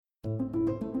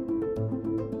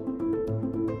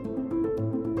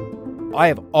I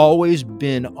have always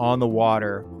been on the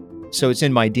water, so it's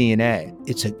in my DNA.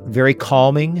 It's a very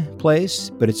calming place,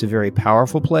 but it's a very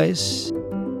powerful place.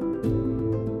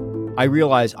 I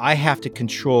realize I have to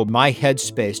control my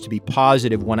headspace to be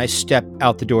positive when I step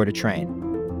out the door to train.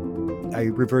 I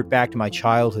revert back to my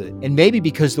childhood, and maybe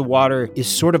because the water is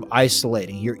sort of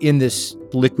isolating. You're in this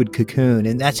liquid cocoon,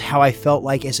 and that's how I felt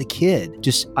like as a kid,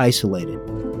 just isolated.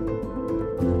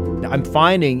 I'm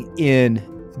finding in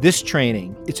this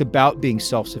training, it's about being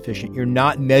self-sufficient. You're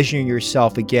not measuring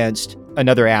yourself against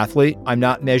another athlete. I'm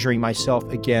not measuring myself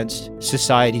against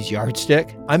society's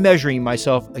yardstick. I'm measuring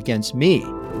myself against me.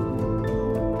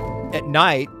 At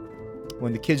night,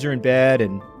 when the kids are in bed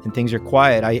and things are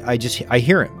quiet, I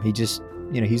hear him. He just,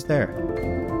 he's there.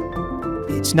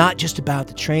 It's not just about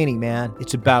the training, man.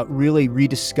 It's about really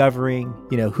rediscovering,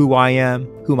 who I am,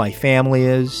 who my family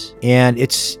is, and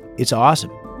it's awesome.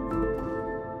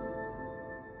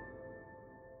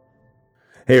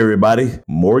 Hey everybody,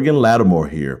 Morgan Lattimore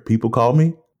here. People call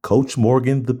me Coach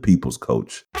Morgan, the People's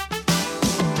Coach.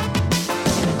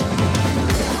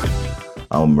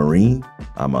 I'm a Marine,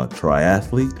 I'm a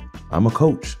triathlete, I'm a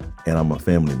coach, and I'm a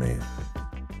family man.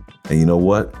 And you know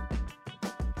what?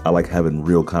 I like having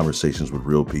real conversations with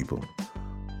real people.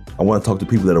 I want to talk to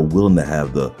people that are willing to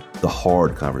have the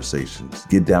hard conversations,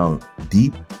 get down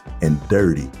deep and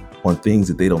dirty on things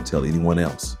that they don't tell anyone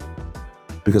else.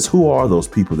 Because who are those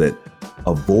people that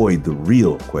avoid the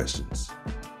real questions?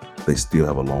 They still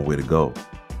have a long way to go.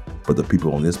 But the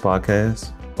people on this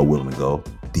podcast are willing to go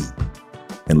deep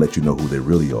and let you know who they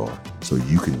really are so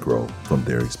you can grow from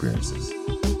their experiences.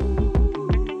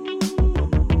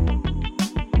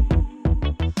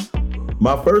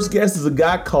 My first guest is a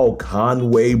guy called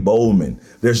Conway Bowman.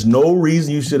 There's no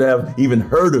reason you should have even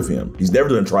heard of him. He's never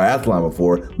done a triathlon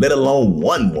before, let alone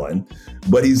won one.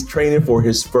 But he's training for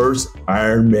his first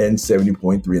Ironman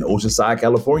 70.3 in Oceanside,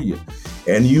 California.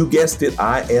 And you guessed it,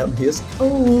 I am his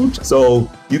coach. So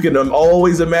you can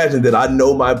always imagine that I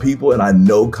know my people and I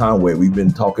know Conway. We've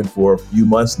been talking for a few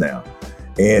months now.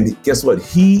 And guess what?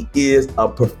 He is a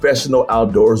professional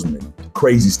outdoorsman.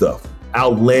 Crazy stuff.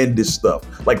 Outlandish stuff,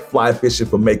 like fly fishing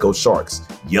for Mako sharks.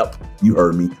 Yup, you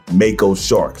heard me, Mako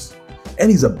sharks. And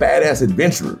he's a badass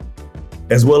adventurer,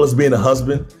 as well as being a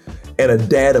husband and a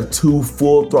dad of 2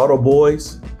 full throttle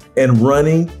boys and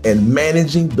running and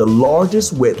managing the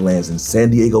largest wetlands in San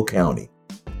Diego County.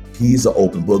 He's an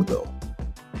open book though.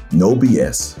 No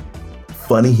BS,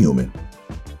 funny human,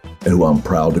 and who I'm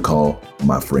proud to call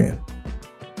my friend.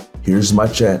 Here's my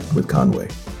chat with Conway.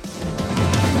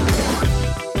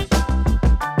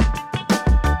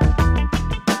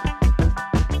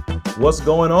 What's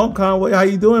going on, Conway? How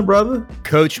you doing, brother?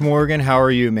 Coach Morgan, how are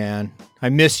you, man? I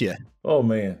miss you. Oh,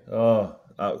 man.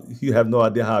 You have no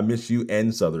idea how I miss you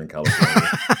and Southern California.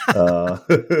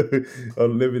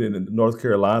 I'm living in North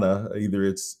Carolina. Either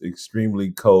it's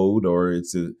extremely cold or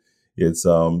it's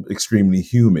extremely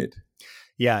humid.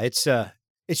 Yeah, it's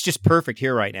just perfect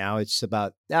here right now. It's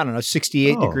about,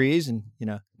 68 degrees, and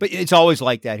but it's always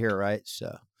like that here, right?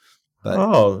 So. But.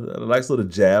 Oh, a nice little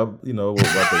jab, about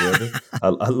the weather.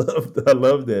 I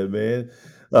love that, man.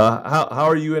 How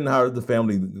are you and how is the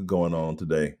family going on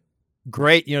today?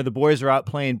 Great. The boys are out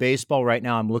playing baseball right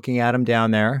now. I'm looking at them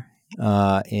down there.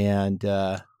 And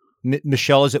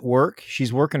Michelle is at work.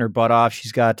 She's working her butt off.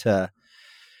 She's got,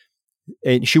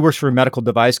 and she works for a medical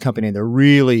device company, and they're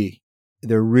really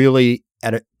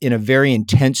in a very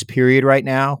intense period right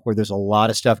now where there's a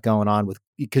lot of stuff going on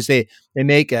because they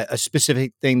make a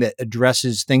specific thing that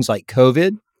addresses things like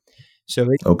COVID. So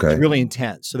it's really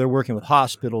intense. So they're working with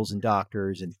hospitals and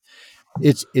doctors, and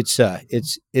it's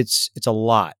a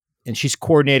lot. And she's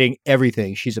coordinating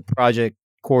everything. She's a project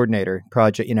coordinator,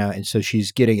 and so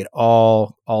she's getting it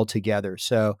all together.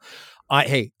 So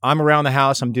I'm around the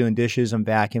house. I'm doing dishes. I'm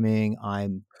vacuuming.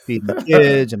 I'm feeding the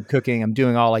kids. I'm cooking. I'm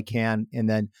doing all I can. And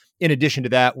then in addition to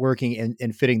that, working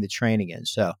and fitting the training in.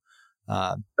 So,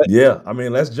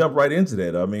 let's jump right into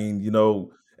that.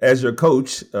 As your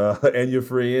coach and your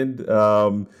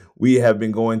friend, we have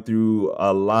been going through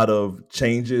a lot of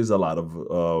changes, a lot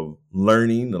of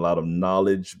learning, a lot of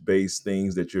knowledge-based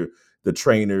things that the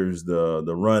trainers,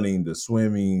 the running, the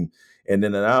swimming, and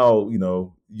then now,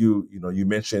 you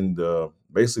mentioned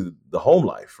basically the home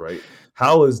life, right?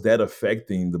 How is that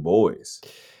affecting the boys?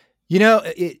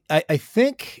 I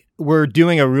think we're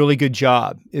doing a really good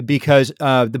job because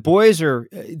the boys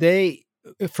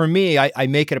for me, I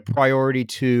make it a priority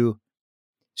to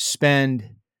spend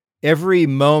every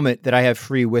moment that I have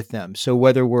free with them. So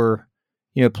whether we're,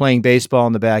 playing baseball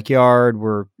in the backyard,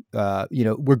 we're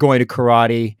going to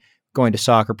karate, going to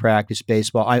soccer practice,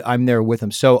 baseball, I'm there with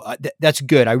them. So that's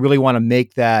good. I really want to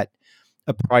make that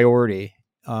a priority,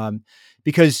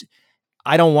 because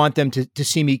I don't want them to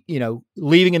see me,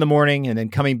 leaving in the morning and then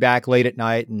coming back late at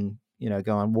night and,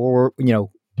 going, well,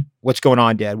 what's going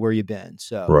on, Dad? Where you been?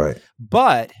 So, Right.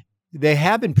 but they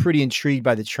have been pretty intrigued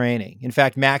by the training. In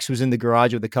fact, Max was in the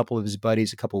garage with a couple of his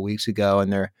buddies a couple of weeks ago,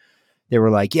 and they were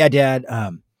like, "Yeah, Dad,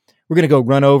 we're gonna go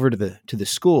run over to the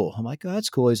school." I'm like, "Oh, that's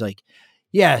cool." He's like,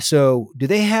 "Yeah, so do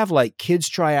they have like kids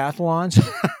triathlons?"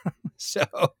 So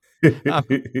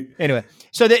anyway,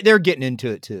 so they're getting into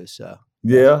it too. So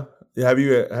Yeah. Have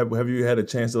you had a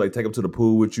chance to like take them to the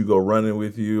pool with you, go running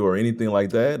with you, or anything like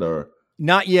that, or?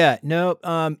 not yet. No.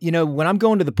 When I'm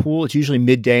going to the pool, it's usually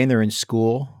midday and they're in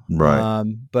school. Right.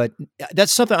 But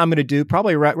that's something I'm going to do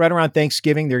probably right around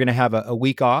Thanksgiving. They're going to have a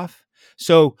week off.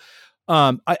 So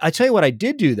I tell you what I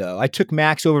did do though. I took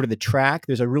Max over to the track.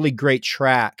 There's a really great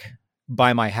track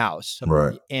by my house.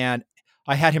 Right. And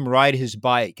I had him ride his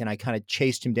bike and I kind of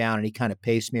chased him down and he kind of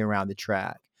paced me around the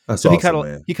track. That's So awesome,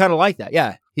 man. he kind of liked that.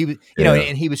 Yeah. He was, Yeah.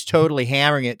 and he was totally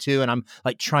hammering it too. And I'm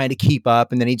like trying to keep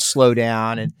up and then he'd slow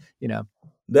down and,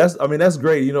 That's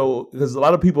great, because a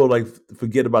lot of people like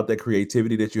forget about that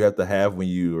creativity that you have to have when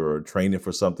you are training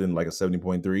for something like a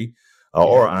 70.3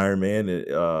 or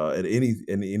Ironman at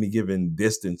any given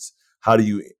distance. How do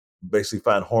you basically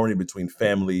find harmony between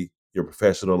family, your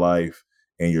professional life,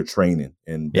 and your training?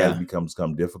 And that becomes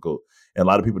difficult. And a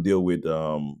lot of people deal with.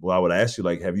 I would ask you,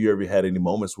 like, have you ever had any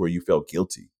moments where you felt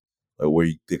guilty,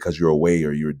 like because you're away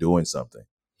or you're doing something?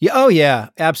 Yeah. Oh yeah,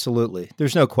 absolutely.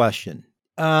 There's no question.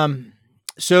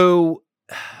 So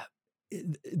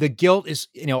the guilt is,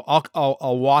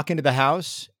 I'll walk into the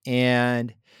house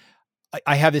and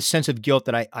I have this sense of guilt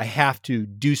that I have to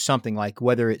do something, like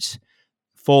whether it's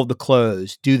fold the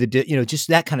clothes, do just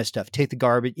that kind of stuff, take the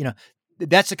garbage,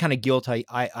 that's the kind of guilt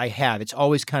I have. It's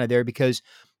always kind of there because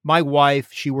my wife,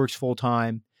 she works full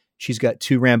time. She's got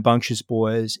 2 rambunctious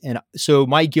boys. And so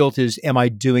my guilt is, am I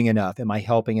doing enough? Am I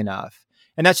helping enough?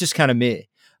 And that's just kind of me.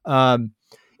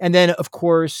 And then, of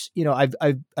course,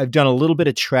 I've done a little bit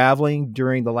of traveling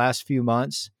during the last few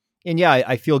months, and yeah,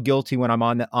 I feel guilty when I'm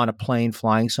on a plane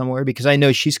flying somewhere because I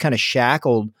know she's kind of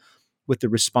shackled with the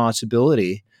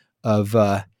responsibility of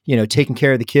taking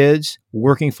care of the kids,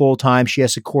 working full time. She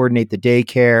has to coordinate the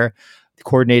daycare,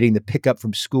 coordinating the pickup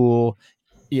from school,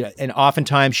 and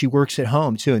oftentimes she works at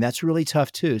home too, and that's really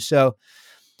tough too. So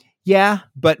yeah,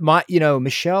 but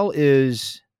Michelle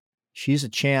she's a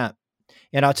champ.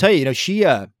 And I'll tell you,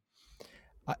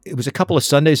 it was a couple of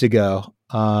Sundays ago.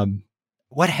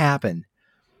 What happened?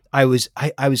 I was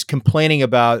complaining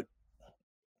about,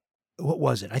 what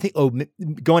was it? I think,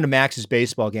 going to Max's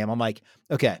baseball game. I'm like,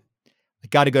 okay, I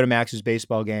got to go to Max's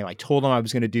baseball game. I told him I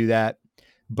was going to do that,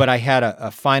 but I had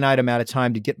a finite amount of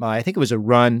time to get I think it was a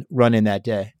run in that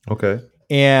day. Okay.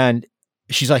 And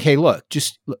she's like, hey, look,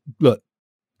 just look,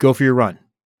 go for your run.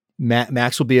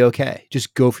 Max will be okay.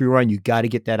 Just go for your run. You got to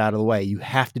get that out of the way. You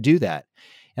have to do that.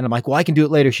 And I'm like, well, I can do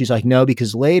it later. She's like, no,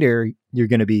 because later you're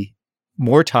going to be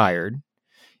more tired.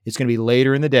 It's going to be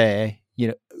later in the day.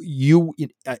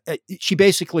 She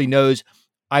basically knows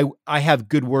I have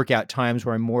good workout times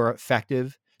where I'm more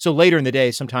effective. So later in the day,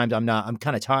 sometimes I'm not, I'm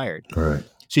kind of tired. All right.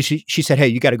 So she said, hey,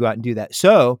 you got to go out and do that.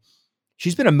 So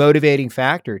she's been a motivating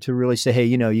factor to really say, hey,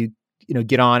 you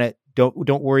get on it. Don't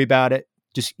worry about it.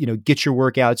 Just, get your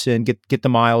workouts in, get the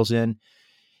miles in.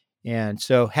 And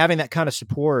so having that kind of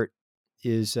support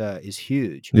is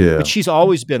huge. Yeah. But she's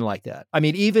always been like that. I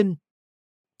mean, even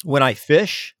when I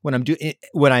fish, when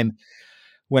I'm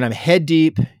head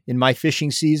deep in my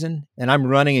fishing season and I'm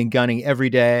running and gunning every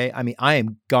day, I mean,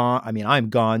 I'm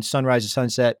gone sunrise to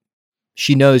sunset.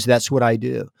 She knows that's what I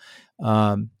do.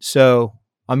 So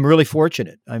I'm really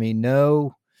fortunate. I mean,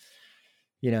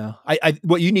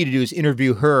 what you need to do is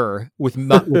interview her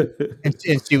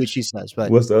and see what she says. But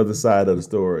what's the other side of the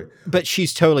story? But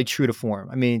she's totally true to form.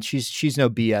 I mean, she's no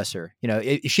BSer.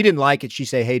 If she didn't like it, she'd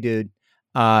say, "Hey, dude,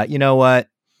 you know what?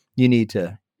 You need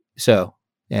to." So,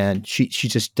 and she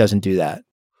just doesn't do that.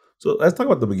 So let's talk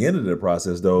about the beginning of the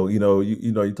process, though. You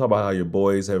talk about how your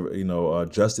boys have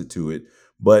adjusted to it,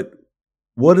 but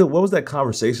what was that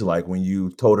conversation like when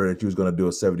you told her that you was going to do a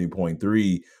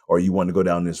 70.3 or you wanted to go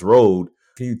down this road?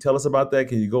 Can you tell us about that?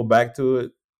 Can you go back to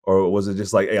it? Or was it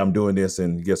just like, hey, I'm doing this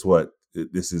and guess what?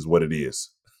 This is what it is.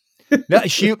 No,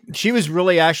 she was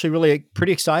really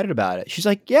pretty excited about it. She's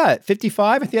like, yeah, at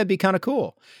 55, I think that'd be kind of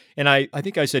cool. And I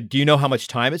think I said, do you know how much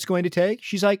time it's going to take?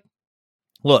 She's like,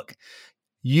 look,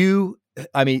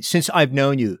 since I've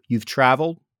known you, you've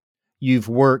traveled, you've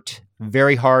worked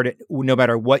very hard at no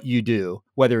matter what you do,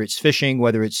 whether it's fishing,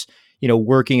 whether it's,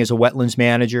 working as a wetlands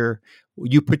manager,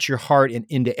 you put your heart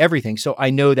into everything. So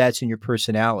I know that's in your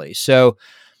personality. So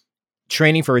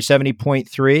training for a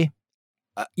 70.3,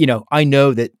 I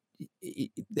know that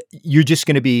you're just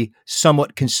going to be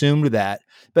somewhat consumed with that.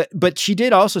 But she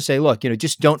did also say, look,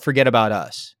 just don't forget about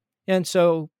us. And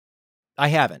so I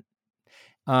haven't.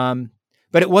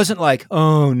 But it wasn't like,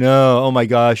 oh no, oh my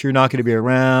gosh, you're not going to be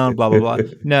around, blah, blah, blah.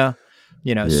 No,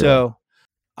 so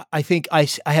I think I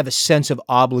have a sense of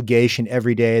obligation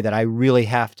every day that I really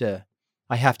have to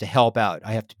help out.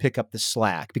 I have to pick up the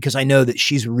slack because I know that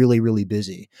she's really, really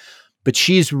busy, but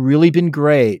she's really been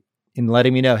great in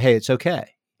letting me know, hey, it's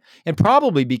okay. And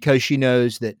probably because she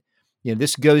knows that,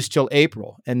 this goes till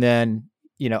April, and then,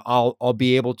 I'll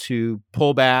be able to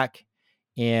pull back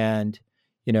and,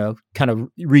 kind of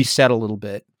reset a little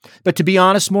bit. But to be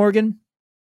honest, Morgan,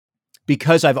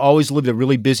 because I've always lived a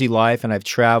really busy life and I've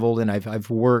traveled and I've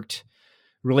worked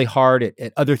really hard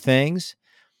at other things,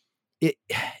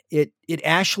 it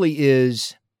actually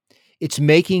is, it's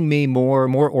making me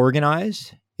more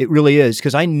organized. It really is,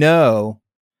 because I know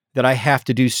that I have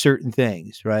to do certain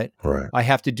things, right? Right. I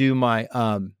have to do my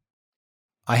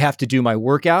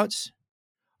workouts.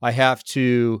 I have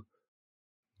to,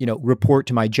 report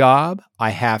to my job. I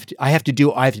have to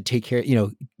take care,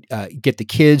 get the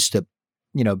kids to,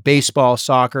 baseball,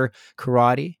 soccer,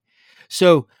 karate.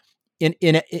 So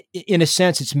in a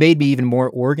sense, it's made me even more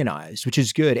organized, which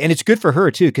is good. And it's good for her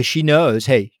too, because she knows,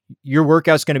 hey, your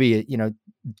workout's going to be,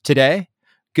 today.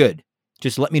 Good.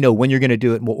 Just let me know when you're going to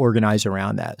do it and we'll organize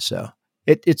around that. So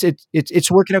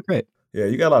it's working out great. Yeah,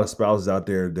 you got a lot of spouses out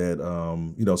there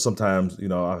that, sometimes,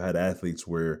 I've had athletes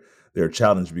where they're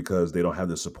challenged because they don't have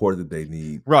the support that they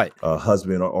need. Right.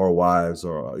 Husband or wives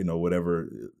or, whatever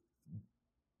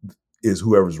is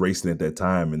whoever's racing at that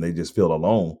time, and they just feel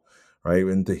alone, right?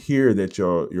 And to hear that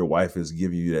your wife is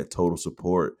giving you that total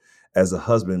support as a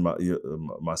husband,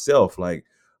 myself, like,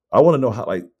 I want to know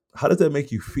how does that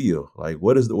make you feel? Like,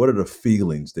 what are the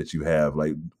feelings that you have?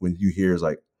 Like when you hear is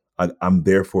like, I'm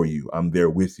there for you. I'm there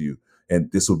with you. And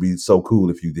this would be so cool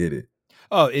if you did it.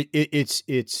 Oh, it's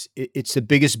the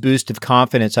biggest boost of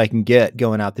confidence I can get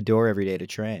going out the door every day to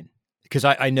train, because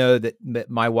I know that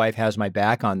my wife has my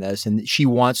back on this, and she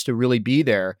wants to really be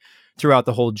there throughout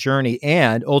the whole journey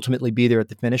and ultimately be there at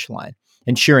the finish line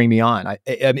and cheering me on. I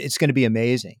mean, it's going to be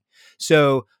amazing.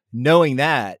 So knowing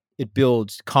that, it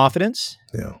builds confidence.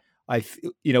 Yeah.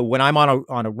 When I'm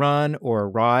on a run or a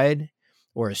ride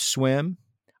or a swim,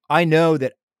 I know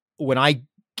that when I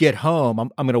get home,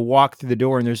 I'm going to walk through the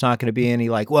door and there's not going to be any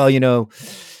like, well,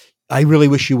 I really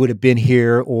wish you would have been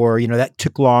here, or, that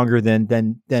took longer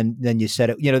than you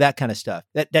said it, that kind of stuff.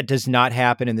 That does not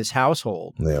happen in this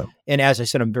household. Yeah. And as I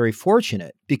said, I'm very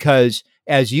fortunate because,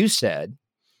 as you said,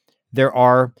 there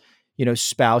are,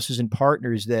 spouses and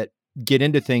partners that get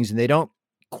into things and they don't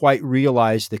quite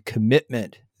realize the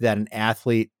commitment that an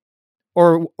athlete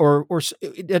or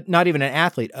not even an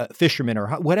athlete, a fisherman or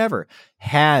whatever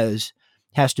has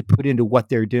to put into what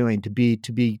they're doing to be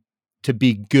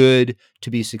good,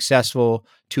 to be successful,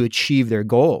 to achieve their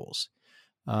goals.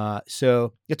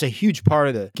 So it's a huge part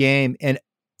of the game. And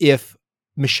if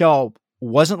Michelle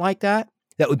wasn't like that,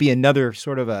 that would be another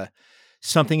sort of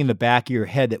something in the back of your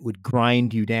head that would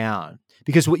grind you down.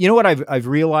 Because what I've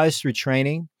realized through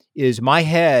training is my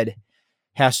head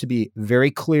has to be very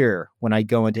clear when I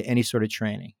go into any sort of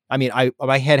training. I mean,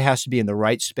 my head has to be in the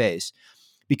right space,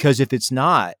 because if it's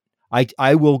not, I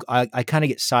kind of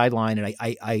get sidelined and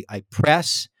I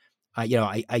press, I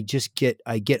get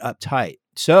uptight.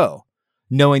 So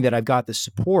knowing that I've got the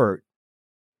support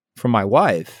from my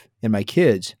wife and my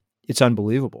kids, it's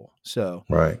unbelievable. So,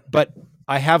 right. But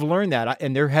I have learned that,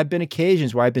 and there have been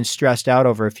occasions where I've been stressed out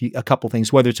over a couple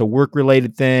things, whether it's a work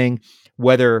related thing,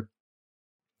 whether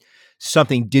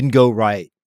something didn't go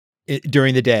right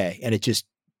during the day, and it just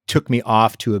took me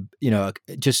off to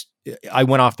I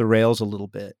went off the rails a little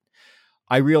bit.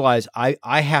 I realized I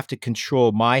have to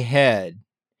control my head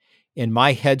and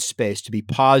my headspace to be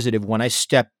positive when I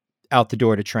step out the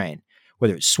door to train,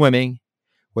 whether it's swimming,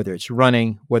 whether it's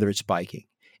running, whether it's biking.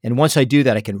 And once I do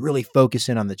that, I can really focus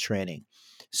in on the training.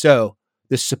 So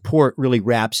the support really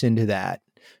wraps into that.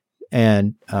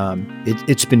 And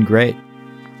it's been great.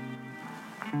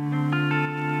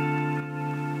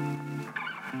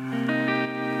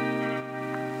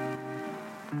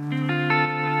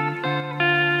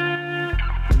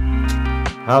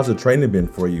 How's the training been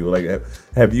for you? Like,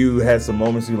 have you had some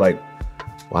moments you like,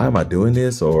 why am I doing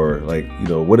this? Or like,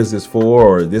 what is this for?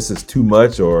 Or this is too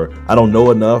much, or I don't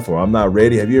know enough, or I'm not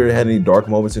ready. Have you ever had any dark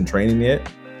moments in training yet?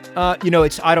 I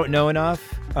don't know enough.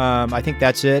 I think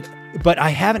that's it. But I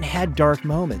haven't had dark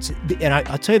moments. And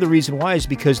I'll tell you the reason why is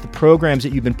because the programs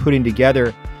that you've been putting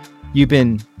together, you've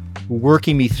been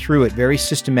working me through it very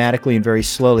systematically and very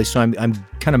slowly. So I'm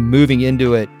kind of moving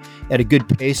into it at a good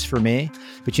pace for me.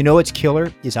 But you know what's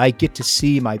killer is I get to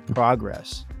see my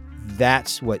progress.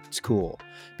 That's what's cool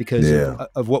because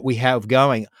of what we have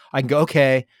going. I can go,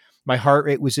 okay, my heart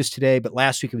rate was this today, but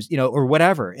last week it was, or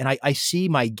whatever. And I see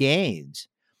my gains.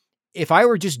 If I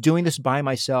were just doing this by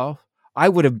myself, I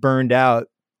would have burned out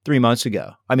 3 months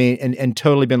ago. I mean, and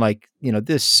totally been like,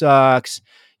 this sucks.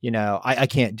 I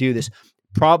can't do this.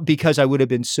 Probably because I would have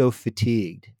been so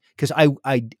fatigued because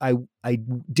I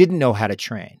didn't know how to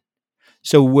train.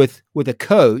 So with a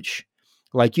coach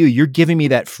like you're giving me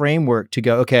that framework to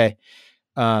go, okay,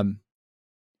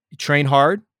 train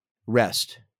hard,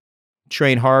 rest.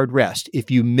 Train hard, rest.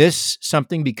 If you miss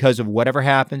something because of whatever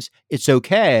happens, it's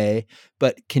okay,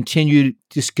 but continue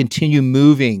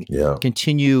moving,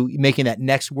 continue making that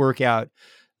next workout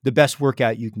the best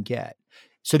workout you can get.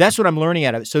 So that's what I'm learning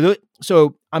out of it.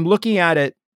 So I'm looking at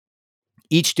it.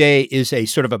 Each day is a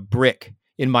sort of a brick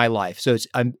in my life. So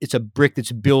it's a brick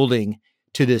that's building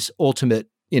to this ultimate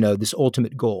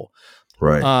goal.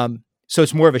 Right. So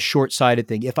it's more of a short-sighted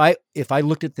thing. If I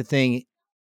looked at the thing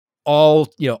all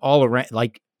around,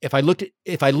 like if I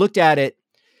looked at it,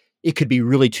 it could be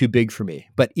really too big for me.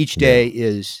 But each day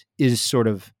is sort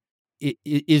of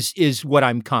is what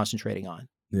I'm concentrating on.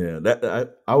 Yeah,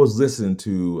 I was listening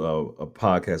to a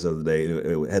podcast the other day.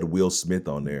 It had Will Smith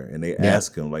on there, and they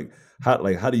asked him how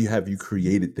do you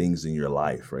created things in your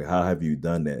life, right? How have you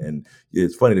done that? And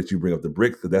it's funny that you bring up the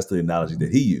brick because that's the analogy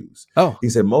that he used. Oh, he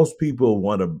said most people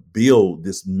want to build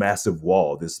this massive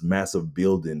wall, this massive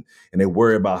building, and they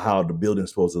worry about how the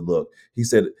building's supposed to look. He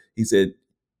said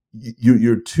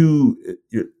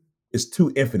it's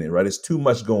too infinite, right? It's too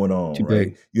much going on, too right?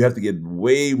 big. You have to get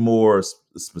way more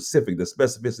specific. The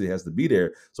specificity has to be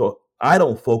there. So I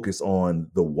don't focus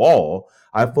on the wall.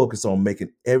 I focus on making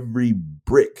every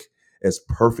brick as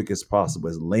perfect as possible,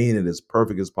 as laying it as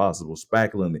perfect as possible,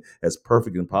 spackling it as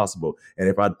perfect as possible. And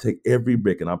if I take every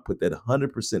brick and I put that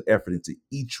 100% effort into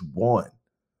each one,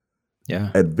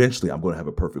 eventually I'm going to have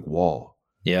a perfect wall.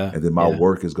 Yeah. And then my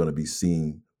work is going to be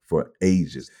seen for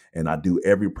ages. And I do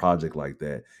every project like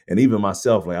that. And even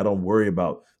myself, I don't worry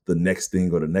about the next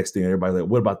thing or the next thing. Everybody's like,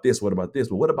 what about this? What about this?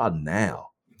 But what about now?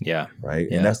 Yeah. Right.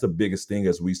 Yeah. And that's the biggest thing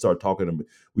as we start talking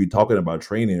about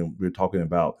training, we're talking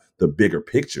about the bigger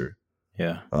picture.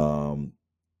 Yeah.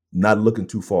 Not looking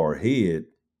too far ahead.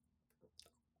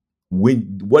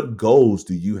 What goals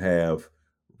do you have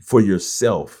for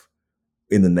yourself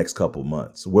in the next couple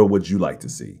months? What would you like to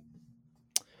see?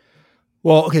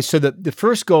 Well, okay. So the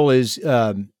first goal is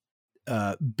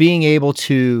being able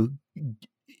to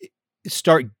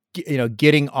start,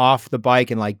 getting off the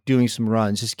bike and doing some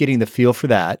runs, just getting the feel for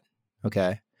that.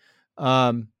 Okay.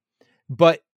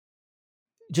 But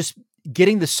just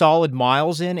getting the solid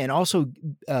miles in, and also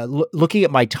looking at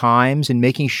my times and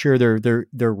making sure they're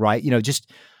right.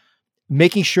 Just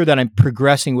making sure that I'm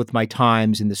progressing with my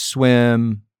times in the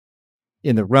swim,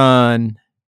 in the run,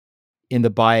 in the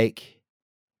bike.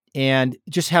 And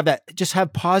just have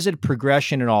positive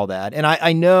progression and all that. And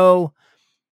I know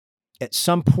at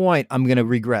some point I'm going to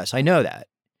regress. I know that.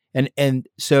 And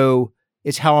so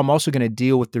it's how I'm also going to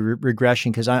deal with the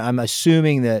regression, because I'm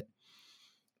assuming that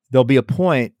there'll be a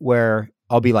point where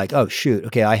I'll be like, oh, shoot,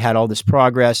 okay, I had all this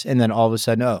progress. And then all of a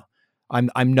sudden,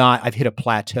 I've hit a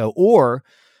plateau, or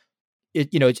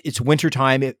it's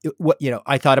wintertime.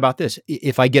 I thought about this.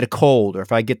 If I get a cold or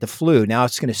if I get the flu, now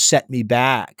it's going to set me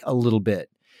back a little bit.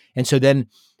 And so then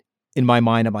in my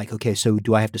mind, I'm like, okay, so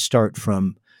do I have to start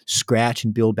from scratch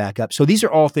and build back up? So these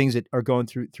are all things that are going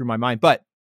through my mind. But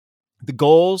the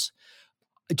goals,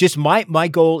 just my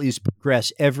goal is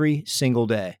progress every single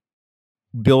day.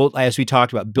 Build, as we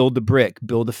talked about, build the brick,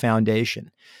 build the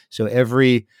foundation. So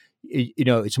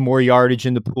it's more yardage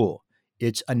in the pool.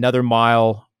 It's another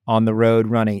mile on the road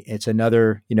running. It's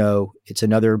another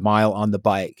mile on the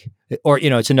bike, or,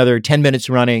 it's another 10 minutes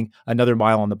running, another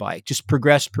mile on the bike. Just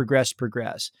progress.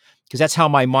 Because that's how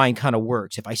my mind kind of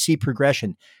works. If I see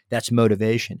progression, that's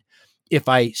motivation. If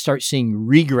I start seeing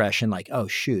regression, like, oh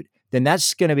shoot, then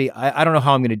that's going to be, I don't know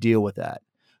how I'm going to deal with that.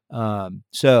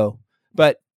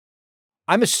 But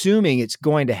I'm assuming it's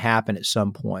going to happen at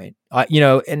some point,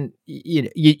 and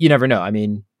you never know. I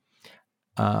mean,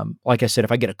 like I said,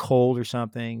 if I get a cold or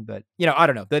something, but I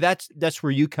don't know. That's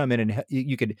where you come in, and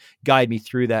you could guide me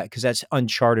through that, because that's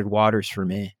uncharted waters for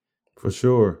me. For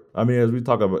sure. I mean, as we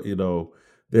talk about,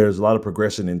 there's a lot of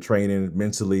progression in training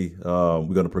mentally.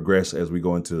 We're going to progress as we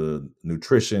go into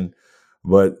nutrition,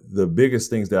 but the biggest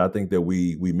things that I think that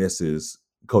we miss is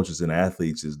coaches and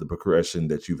athletes is the progression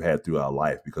that you've had throughout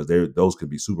life, because those could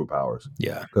be superpowers.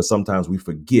 Yeah. Because sometimes we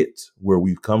forget where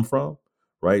we've come from,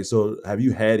 right? So have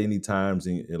you had any times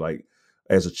in like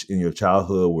in your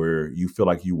childhood where you feel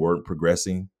like you weren't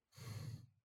progressing?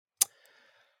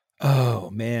 Oh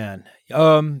man.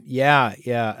 Yeah.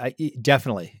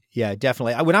 Definitely. Yeah,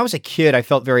 definitely. When I was a kid, I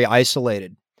felt very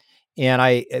isolated.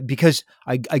 And because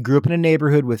I grew up in a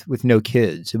neighborhood with no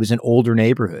kids. It was an older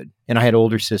neighborhood, and I had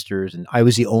older sisters, and I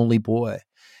was the only boy.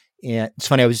 And it's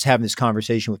funny, I was just having this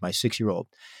conversation with my 6-year-old,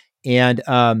 and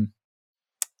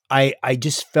I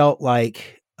just felt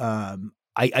like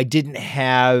I didn't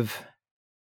have,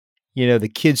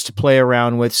 the kids to play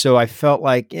around with. So I felt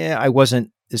like, I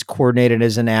wasn't as coordinated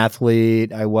as an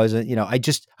athlete. I wasn't, I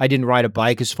didn't ride a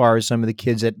bike as far as some of the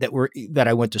kids that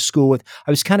I went to school with.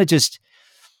 I was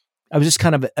just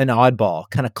kind of an oddball,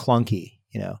 kind of clunky,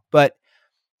 But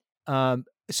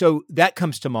so that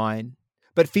comes to mind.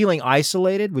 But feeling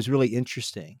isolated was really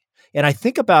interesting, and I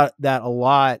think about that a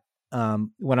lot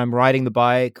when I'm riding the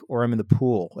bike or I'm in the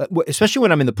pool, especially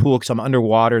when I'm in the pool because I'm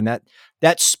underwater, and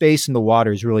that space in the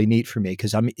water is really neat for me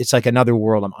because it's like another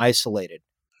world. I'm isolated,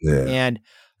 Yeah. and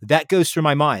that goes through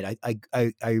my mind.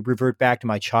 I revert back to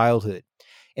my childhood,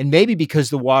 and maybe because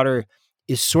the water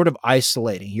is sort of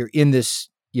isolating. You're in this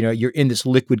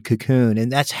liquid cocoon.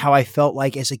 And that's how I felt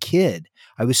like as a kid.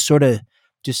 I was sort of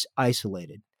just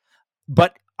isolated.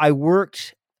 But I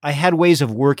had ways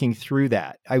of working through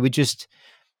that. I would just,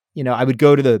 I would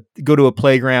go to a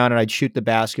playground and I'd shoot the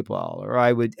basketball, or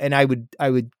I would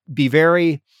be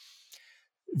very,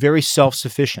 very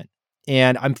self-sufficient.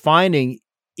 And I'm finding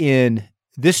in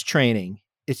this training,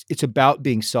 it's about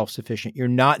being self-sufficient. You're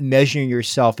not measuring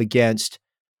yourself against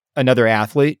another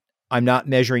athlete. I'm not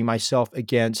measuring myself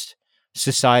against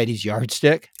society's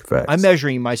yardstick. Facts. I'm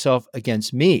measuring myself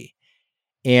against me.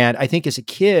 And I think as a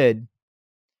kid,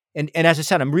 and as I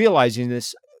said, I'm realizing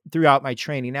this throughout my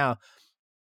training now,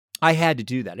 I had to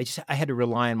do that. I had to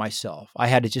rely on myself. I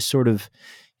had to just sort of,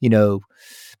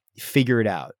 figure it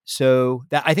out. So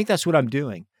I think that's what I'm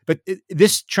doing. But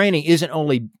this training isn't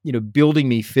only, building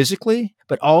me physically,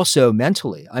 but also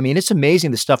mentally. I mean, it's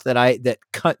amazing the stuff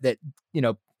that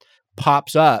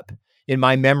pops up in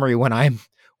my memory when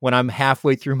I'm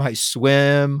halfway through my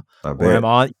swim or I'm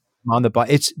on the bike.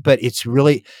 It's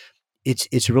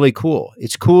really cool.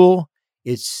 It's cool.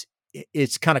 It's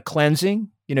kind of cleansing.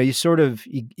 You sort of,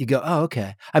 you go, oh,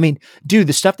 okay. I mean, dude,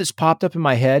 the stuff that's popped up in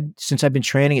my head since I've been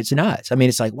training, it's nuts. I mean,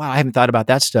 it's like, wow, I haven't thought about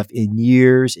that stuff in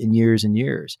years and years and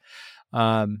years.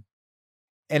 And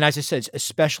as I said,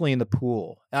 especially in the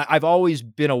pool, I've always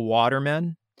been a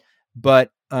waterman,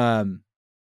 but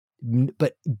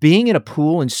being in a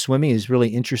pool and swimming is really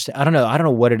interesting. I don't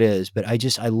know what it is, but I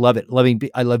love it.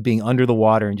 I love being under the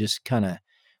water and just kind of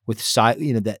with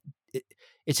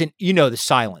it's the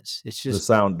silence. It's just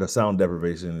the sound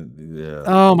deprivation. Yeah.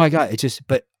 Oh my God.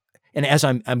 And as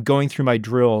I'm going through my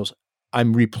drills,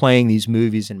 I'm replaying these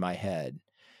movies in my head.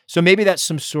 So maybe that's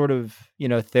some sort of,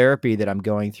 therapy that I'm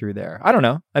going through there. I don't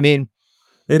know. I mean,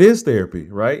 it is therapy,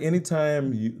 right?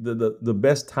 Anytime the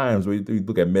best times we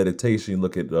look at meditation,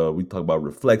 look at we talk about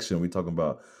reflection, we talk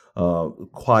about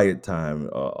quiet time,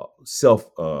 self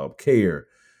care.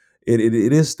 It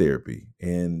is therapy,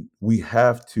 and we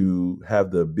have to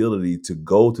have the ability to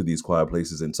go to these quiet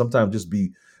places and sometimes just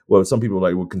be what some people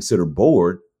would consider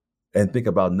bored and think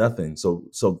about nothing. So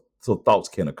thoughts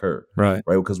can occur, right?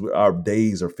 Because our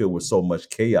days are filled with so much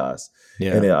chaos.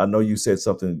 Yeah. And I know you said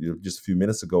something just a few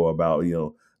minutes ago about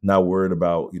not worried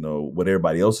about what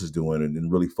everybody else is doing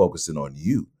and really focusing on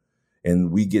you.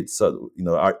 And we get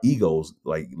our egos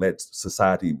let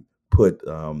society put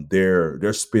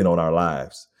their spin on our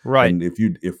lives. Right. And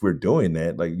if we're doing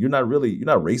that, you're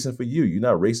not racing for you. You're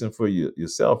not racing for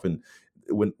yourself. And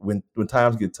when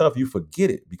times get tough, you forget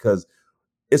it because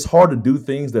it's hard to do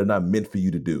things that are not meant for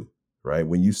you to do. Right.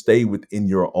 When you stay within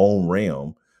your own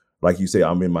realm, like you say,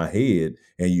 I'm in my head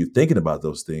and you're thinking about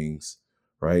those things.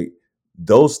 Right.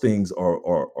 Those things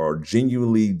are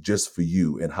genuinely just for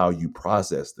you and how you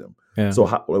process them. Yeah. So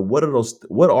what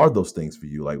are those things for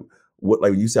you?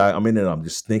 When you say I'm in it, I'm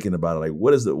just thinking about it.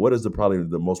 What is the probably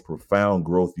the most profound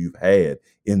growth you've had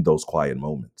in those quiet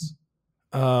moments?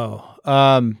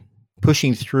 Oh,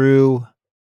 pushing through.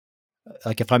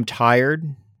 Like if I'm tired,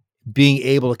 being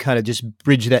able to kind of just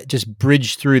bridge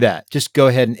through that, just go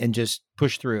ahead and just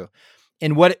push through.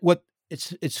 And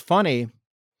it's funny,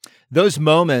 those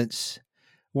moments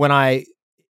when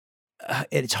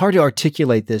it's hard to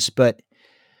articulate this, but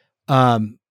I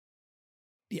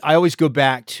always go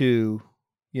back to,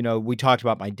 we talked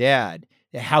about my dad,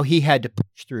 how he had to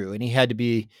push through and he had to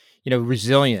be,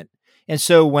 resilient. And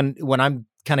so when I'm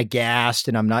kind of gassed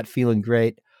and I'm not feeling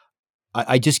great,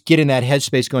 I just get in that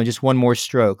headspace going, just one more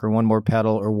stroke or one more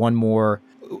pedal or one more,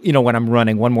 when I'm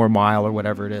running, one more mile or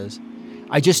whatever it is.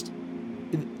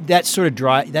 That sort of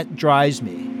that drives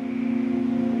me.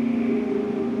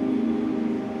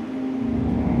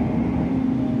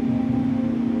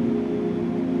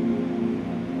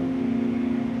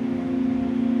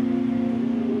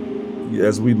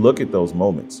 As we look at those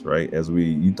moments, right?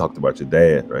 You talked about your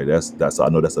dad, right? I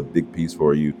know that's a big piece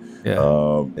for you.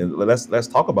 Yeah. And let's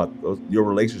talk about your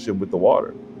relationship with the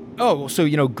water. Oh, so,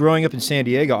 growing up in San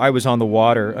Diego, I was on the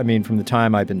water. I mean, from the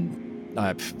time I've been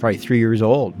probably 3 years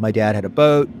old. My dad had a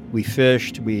boat. We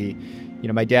fished.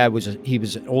 My dad was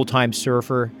an old time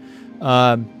surfer.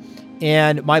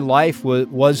 And my life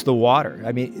was the water.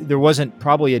 I mean, there wasn't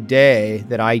probably a day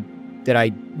that I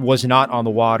was not on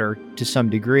the water to some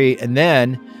degree. And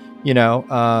then,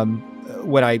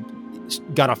 when I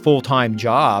got a full-time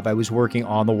job, I was working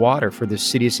on the water for the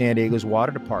city of San Diego's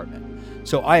water department.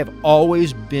 So I have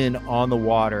always been on the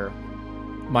water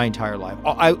my entire life.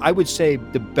 I would say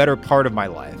the better part of my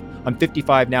life. I'm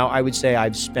 55 now. I would say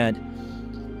I've spent,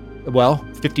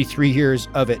 53 years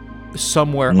of it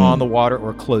somewhere on the water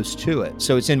or close to it.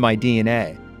 So it's in my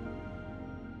DNA.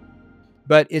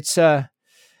 But it's a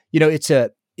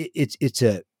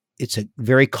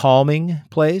very calming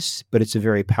place, but it's a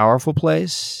very powerful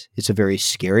place. It's a very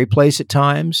scary place at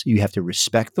times. You have to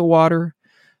respect the water.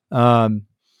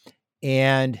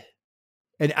 And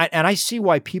I see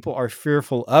why people are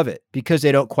fearful of it, because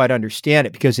they don't quite understand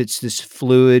it, because it's this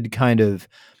fluid kind of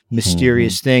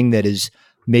mysterious thing that is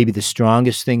maybe the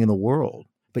strongest thing in the world,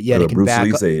 but yet it can Bruce back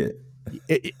Lee up. say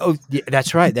it. Oh, yeah,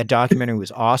 that's right. That documentary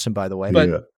was awesome, by the way.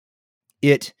 But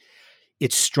it's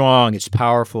strong, it's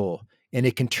powerful, and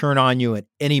it can turn on you at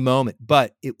any moment,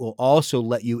 but it will also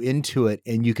let you into it,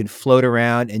 and you can float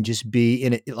around and just be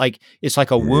in it. It's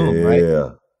like a womb, right? Yeah.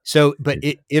 So, but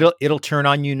it'll turn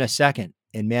on you in a second.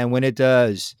 And man, when it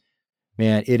does,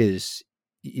 man,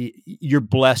 you're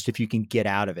blessed if you can get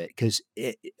out of it, because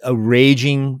a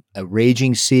raging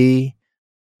sea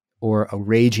or a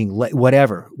raging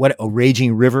a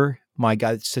raging river, my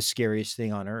God, it's the scariest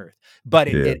thing on earth. But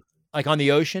it like on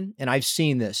the ocean, and I've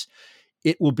seen this,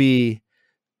 it will be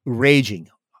raging,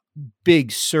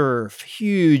 big surf,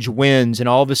 huge winds, and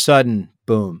all of a sudden,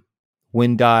 boom,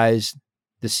 wind dies,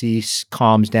 the sea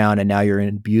calms down, and now you're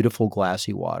in beautiful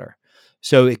glassy water.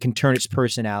 So it can turn its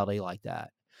personality like that.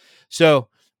 So,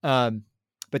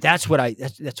 but that's what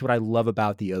I love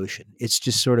about the ocean. It's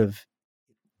just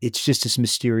this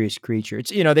mysterious creature. It's,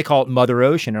 they call it Mother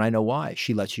Ocean, and I know why.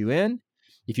 She lets you in.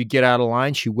 If you get out of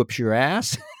line, she whips your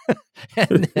ass. I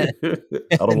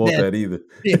don't want that either.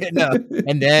 No.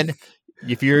 And then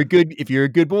if you're a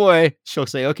good boy, she'll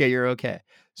say, okay, you're okay.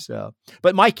 So,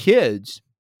 but my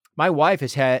wife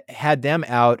has had them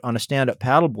out on a stand-up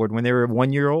paddleboard when they were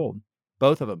 1 year old,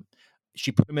 both of them.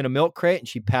 She put them in a milk crate and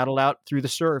she paddled out through the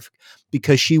surf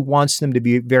because she wants them to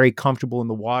be very comfortable in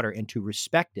the water and to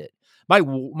respect it. My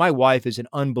wife is an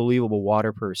unbelievable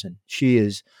water person. She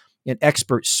is an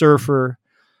expert surfer,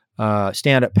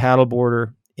 stand-up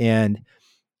paddleboarder, and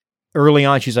early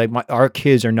on, she's like, our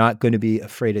kids are not going to be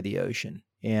afraid of the ocean.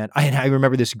 And I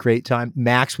remember this great time.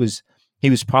 Max was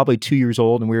probably 2 years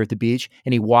old, and we were at the beach,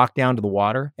 and he walked down to the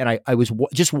water, and I was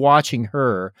just watching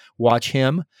her watch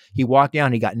him. He walked down,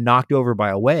 and he got knocked over by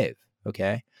a wave.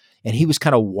 Okay. And he was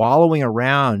kind of wallowing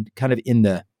around kind of in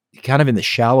the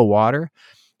shallow water.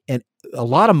 And a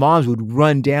lot of moms would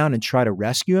run down and try to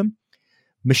rescue him.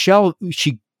 Michelle,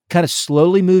 she kind of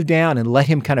slowly moved down and let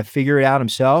him kind of figure it out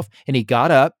himself. And he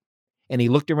got up and he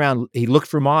looked around, he looked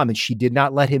for mom, and she did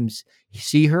not let him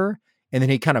see her. And then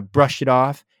he kind of brushed it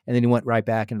off, and then he went right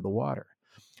back into the water.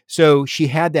 So she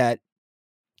had that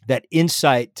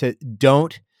insight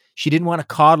she didn't want to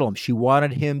coddle him. She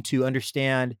wanted him to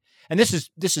understand. And this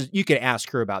is, you can ask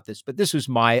her about this, but this was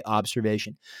my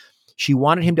observation. She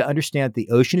wanted him to understand that the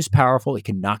ocean is powerful. It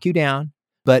can knock you down,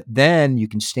 but then you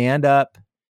can stand up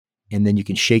and then you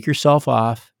can shake yourself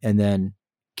off and then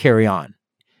carry on,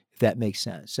 if that makes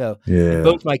sense. So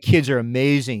both my kids are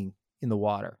amazing in the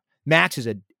water. Max is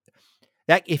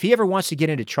if he ever wants to get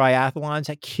into triathlons,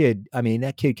 that kid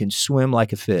can swim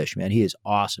like a fish, man. He is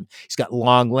awesome. He's got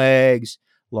long legs,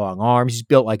 long arms. He's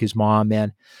built like his mom,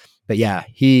 man. But yeah,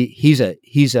 he's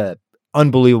a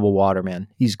unbelievable water, man.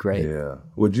 He's great. Yeah.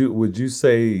 Would you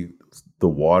say the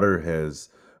water has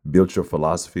built your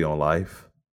philosophy on life?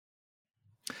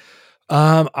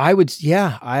 I would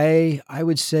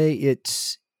say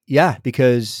it's,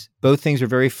 because both things are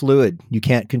very fluid. You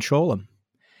can't control them.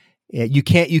 You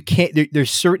can't,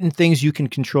 there's certain things you can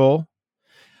control.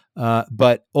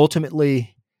 But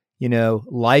ultimately,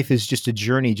 life is just a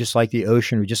journey, just like the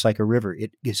ocean or just like a river.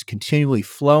 It is continually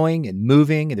flowing and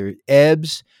moving, and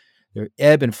there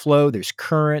ebb and flow, there's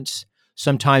currents.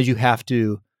 Sometimes you have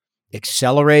to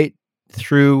accelerate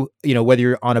through, whether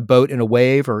you're on a boat in a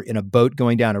wave or in a boat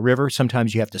going down a river.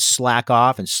 Sometimes you have to slack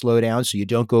off and slow down so you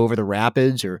don't go over the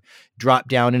rapids or drop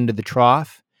down into the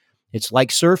trough. It's like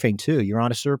surfing too. You're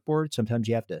on a surfboard. Sometimes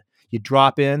you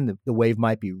drop in, the wave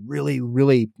might be really,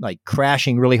 really like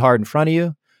crashing really hard in front of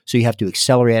you. So you have to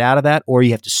accelerate out of that, or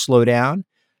you have to slow down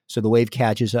so the wave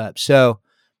catches up. So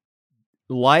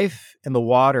life and the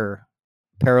water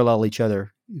parallel each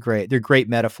other. Great. They're great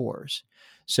metaphors.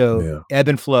 So ebb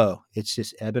and flow, it's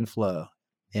just ebb and flow.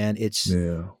 And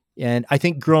and I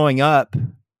think growing up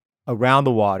around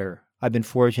the water, I've been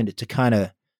fortunate to kind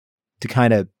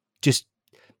of just,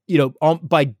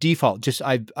 by default, just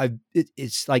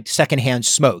it's like secondhand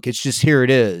smoke. It's just, here it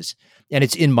is. And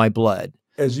it's in my blood.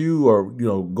 As you are,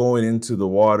 going into the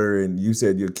water, and you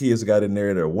said your kids got in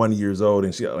there, they're 1 year old,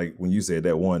 and she, like, when you said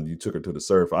that one, you took her to the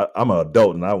surf. I'm an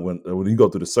adult, and when you go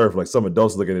through the surf, like, some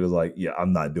adults look at it as like, yeah,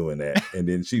 I'm not doing that. And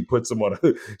then she puts them on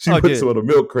a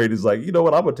milk crate. Is like, you know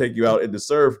what? I'm gonna take you out in the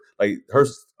surf. Like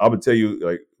I'm gonna tell you,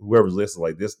 like, whoever's listening,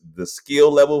 like this, the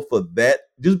skill level for that,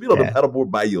 just being on the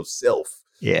paddleboard by yourself,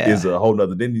 is a whole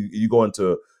nother. Then you go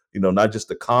into, not just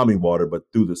the calming water, but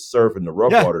through the surf and the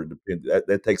rough water.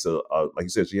 That takes like you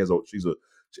said,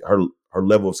 her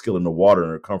level of skill in the water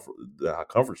and how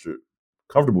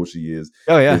comfortable she is.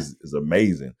 Is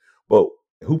amazing. But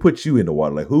who put you in the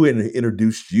water? Like, who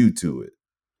introduced you to it?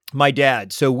 My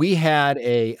dad. So we had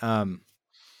a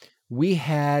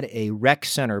rec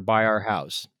center by our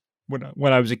house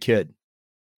when I was a kid,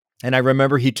 and I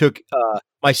remember he took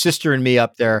my sister and me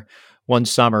up there one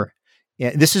summer.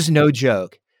 And this is no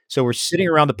joke. So we're sitting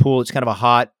around the pool. It's kind of a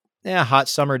hot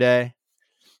summer day.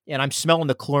 And I'm smelling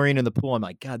the chlorine in the pool. I'm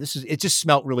like, God, it just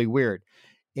smelled really weird.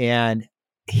 And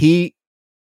he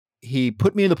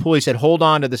put me in the pool. He said, hold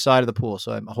on to the side of the pool.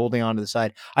 So I'm holding on to the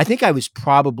side. I think I was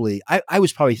probably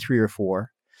 3 or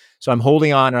 4. So I'm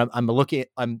holding on, and I'm looking,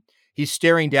 he's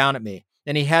staring down at me.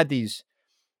 And he had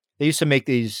they used to make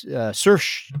these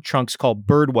surf trunks called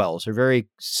Birdwells. They're very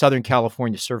Southern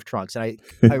California surf trunks. And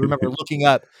I remember looking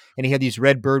up, and he had these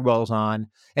red Birdwells on,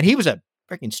 and he was a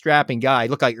freaking strapping guy. He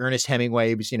looked like Ernest Hemingway.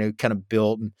 He was, kind of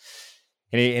built,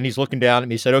 and he's looking down at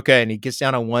me. He said, okay. And he gets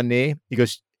down on one knee. He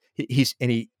goes,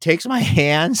 he takes my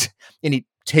hands, and he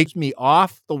takes me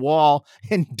off the wall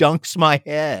and dunks my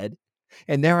head.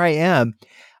 And there I am.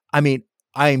 I mean,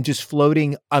 I am just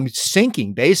floating. I'm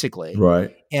sinking basically.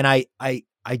 Right. And I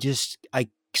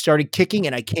started kicking,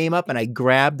 and I came up and I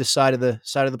grabbed the side of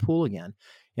the pool again.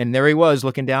 And there he was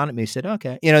looking down at me. He said,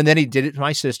 okay. And then he did it to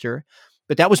my sister.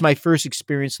 But that was my first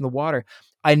experience in the water.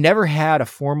 I never had a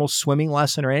formal swimming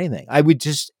lesson or anything. I would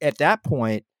just, at that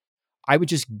point,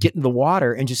 get in the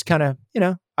water and just kind of,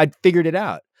 I'd figured it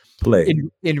out. Play.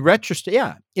 In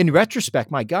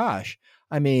retrospect, my gosh.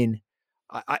 I mean,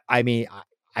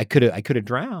 I could have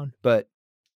drowned, but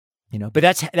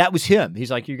that was him.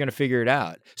 He's like, you're going to figure it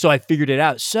out. So I figured it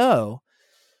out. So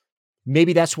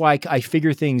maybe that's why I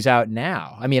figure things out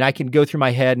now. I mean, I can go through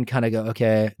my head and kind of go,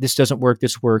 okay, this doesn't work.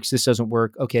 This works. This doesn't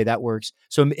work. Okay, that works.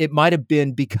 So it might've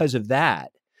been because of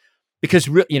that. Because,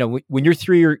 when you're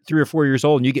 3 or 4 years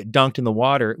old and you get dunked in the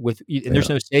water and there's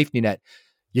no safety net,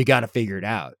 you got to figure it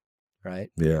out. Right.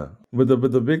 Yeah. But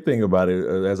the big thing about it,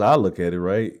 as I look at it,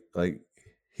 right? Like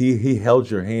he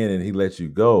held your hand and he let you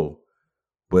go,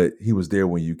 but he was there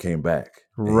when you came back.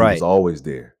 Right. He was always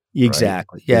there.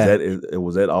 Exactly. Right? Yeah.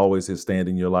 Was that always his stand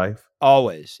in your life?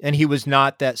 Always. And he was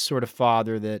not that sort of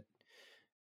father that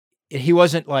he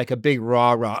wasn't like a big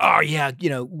rah. Oh yeah.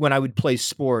 When I would play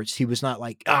sports, he was not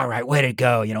like, all right, way to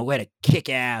go, way to kick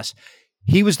ass.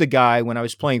 He was the guy when I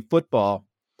was playing football.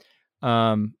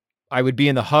 I would be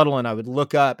in the huddle and I would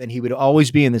look up, and he would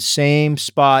always be in the same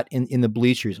spot in the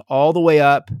bleachers, all the way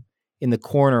up in the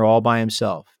corner, all by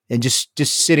himself, and just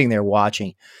sitting there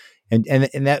watching. And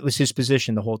that was his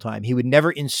position the whole time. He would never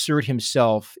insert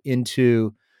himself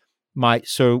into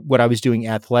what I was doing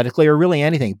athletically or really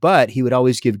anything, but he would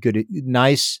always give good,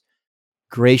 nice,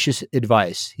 gracious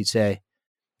advice. He'd say,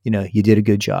 you did a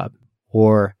good job.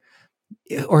 Or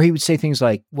he would say things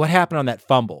like, what happened on that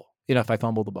fumble? If I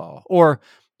fumbled the ball, or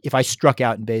if I struck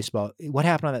out in baseball, what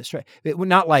happened on that strike? It would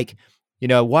not like,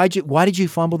 why did you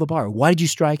fumble the ball? Why did you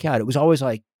strike out? It was always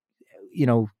like,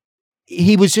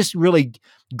 he was just really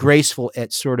graceful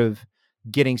at sort of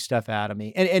getting stuff out of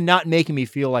me and not making me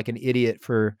feel like an idiot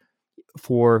for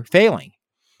failing.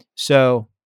 So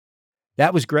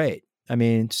that was great. I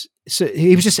mean, so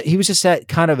he was just that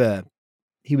kind of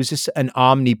he was just an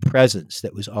omnipresence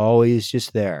that was always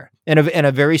just there, and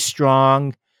a very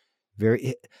strong,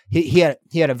 he had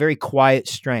a very quiet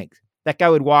strength. That guy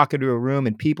would walk into a room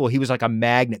and people, he was like a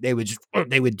magnet. They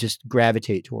would just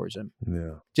gravitate towards him.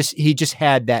 Yeah. He just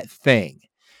had that thing.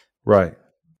 Right.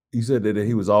 You said that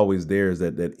he was always there. Is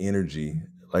that energy?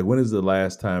 Like, when is the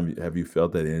last time have you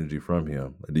felt that energy from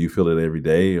him? Do you feel it every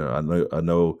day? Or I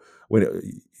know when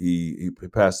he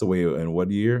passed away in what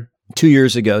year? 2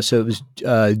 years ago. So it was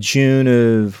June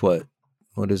of what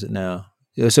is it now?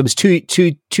 So it was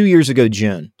two years ago,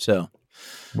 June. So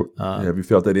have you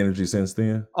felt that energy since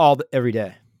then? Every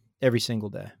day, every single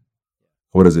day.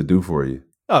 What does it do for you?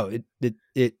 Oh,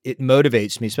 it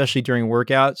motivates me, especially during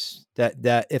workouts.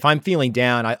 That if I'm feeling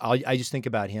down, I just think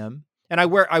about him. And I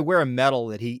wear a medal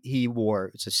that he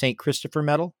wore. It's a St. Christopher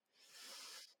medal,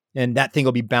 and that thing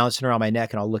will be bouncing around my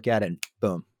neck, and I'll look at it, and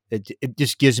boom, it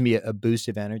just gives me a boost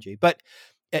of energy. But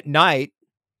at night,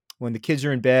 when the kids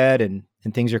are in bed and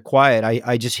things are quiet,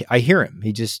 I hear him.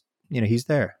 He just, he's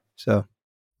there. So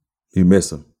you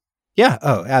miss him. Yeah.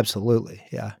 Oh, absolutely.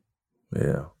 Yeah.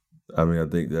 Yeah. I mean, I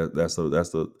think that's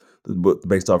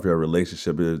based off your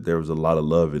relationship. There was a lot of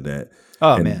love in that.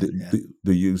 Oh, and man.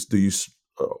 Do you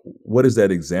what does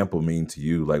that example mean to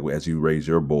you? Like, as you raise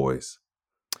your boys?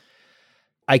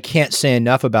 I can't say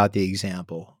enough about the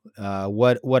example.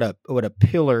 What a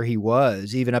pillar he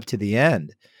was, even up to the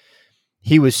end.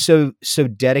 He was so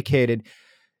dedicated.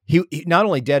 He not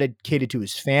only dedicated to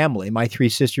his family, my 3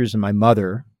 sisters and my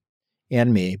mother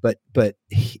and me, but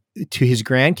to his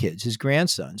grandkids, his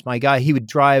grandsons. My guy, he would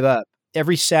drive up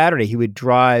every Saturday. He would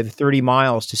drive 30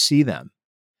 miles to see them,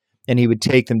 and he would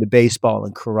take them to baseball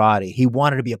and karate. He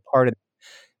wanted to be a part of it,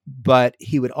 but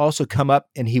he would also come up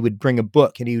and he would bring a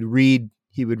book and he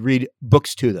would read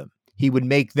books to them. He would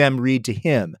make them read to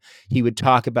him. He would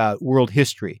talk about world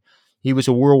history. He was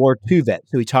a World War II vet,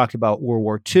 so he talked about World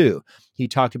War II. He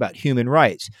talked about human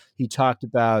rights. He talked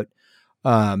about,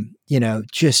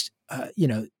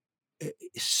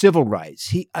 civil rights.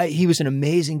 He was an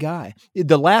amazing guy.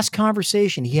 The last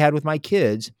conversation he had with my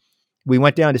kids, we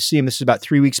went down to see him. This is about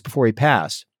 3 weeks before he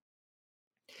passed.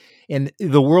 And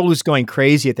the world was going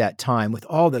crazy at that time with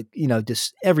all the,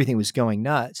 just everything was going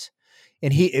nuts.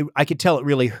 And I could tell it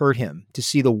really hurt him to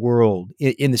see the world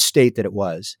in the state that it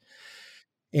was.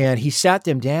 And he sat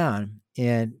them down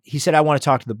and he said, I want to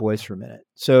talk to the boys for a minute.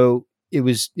 So it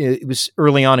was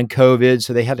early on in COVID.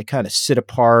 So they had to kind of sit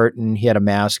apart, and he had a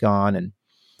mask on, and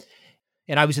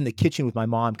I was in the kitchen with my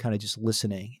mom, kind of just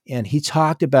listening. And he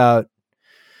talked about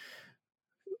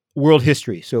world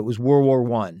history. So it was World War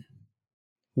I,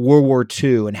 World War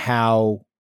II, and how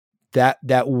that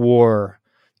war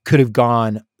could have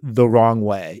gone the wrong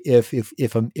way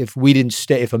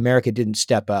if America didn't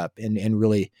step up and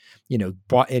really,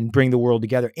 and bring the world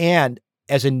together, and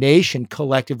as a nation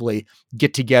collectively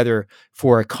get together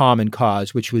for a common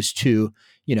cause, which was to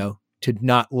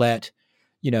not let,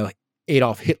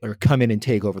 Adolf Hitler come in and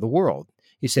take over the world.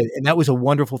 He said, and that was a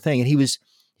wonderful thing.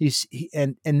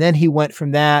 And then he went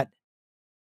from that.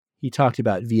 He talked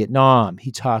about Vietnam.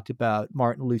 He talked about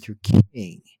Martin Luther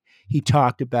King. He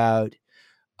talked about,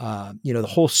 the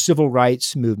whole civil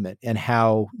rights movement and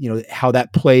how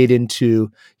that played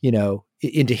into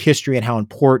history and how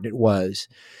important it was.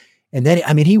 And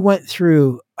then, he went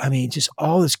through, just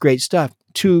all this great stuff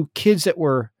to kids that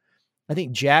were, I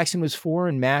think Jackson was 4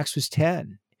 and Max was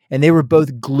 10, and they were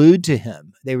both glued to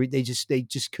him. They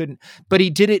just couldn't, but he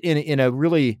did it in a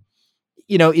really,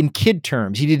 in kid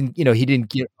terms. He didn't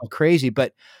get all crazy,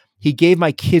 but he gave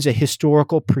my kids a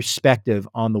historical perspective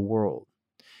on the world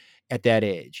at that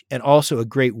age, and also a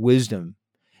great wisdom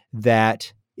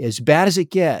that as bad as it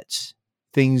gets,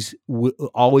 things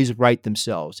always right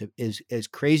themselves. As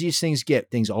crazy as things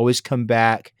get, things always come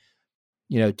back,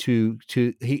 to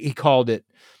he called it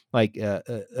like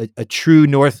a true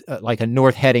north, like a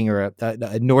north heading or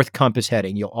a north compass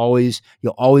heading. You'll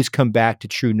always come back to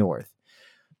true north.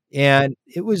 And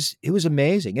it was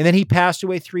amazing. And then he passed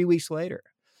away 3 weeks later.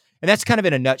 And that's kind of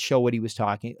in a nutshell what he was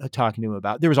talking to him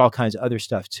about. There was all kinds of other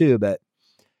stuff too, but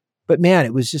man,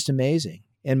 it was just amazing.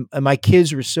 And my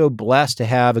kids were so blessed to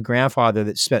have a grandfather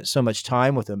that spent so much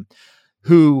time with them,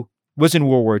 who was in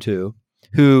World War II,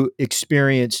 who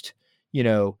experienced,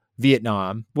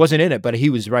 Vietnam, wasn't in it, but he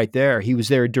was right there. He was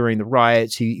there during the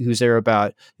riots. He was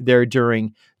there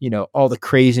during, all the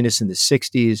craziness in the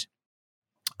 60s.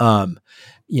 And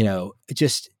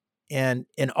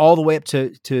all the way up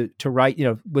to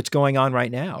right, what's going on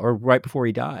right now or right before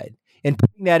he died. And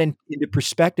putting that into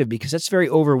perspective, because that's very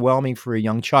overwhelming for a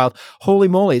young child. Holy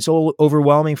moly, it's all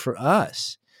overwhelming for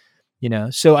us,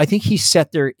 So I think he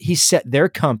set their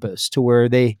compass to where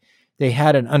they they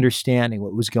had an understanding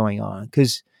what was going on.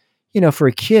 Because, for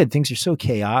a kid, things are so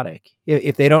chaotic.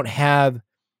 If they don't have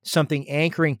something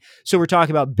anchoring. So we're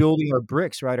talking about building our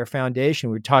bricks, right? Our foundation.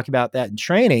 We were talking about that in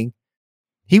training.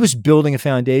 He was building a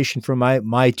foundation for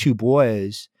my two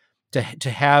boys to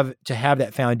have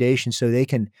that foundation, so they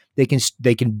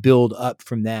can build up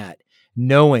from that,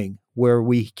 knowing where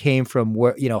we came from,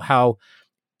 where how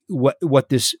what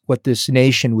this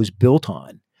nation was built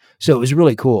on. So it was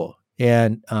really cool.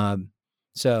 And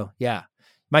so yeah,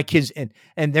 my kids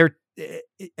and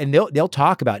they'll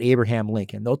talk about Abraham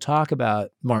Lincoln. They'll talk about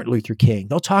Martin Luther King.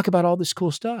 They'll talk about all this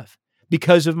cool stuff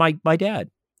because of my dad.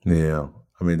 Yeah.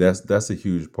 I mean, that's a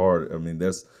huge part. I mean,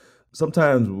 that's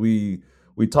sometimes we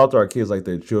talk to our kids like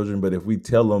they're children, but if we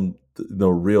tell them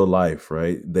real life,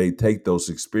 right, they take those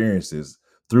experiences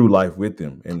through life with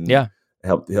them and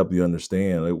help you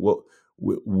understand. Like, what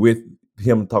with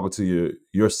him talking to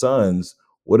your sons,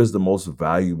 what is the most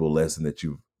valuable lesson that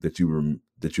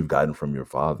you've gotten from your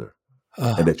father,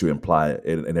 and that you imply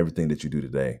in everything that you do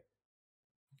today?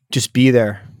 Just be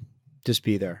there. Just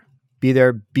be there. Be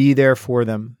there. Be there for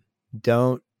them.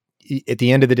 Don't. At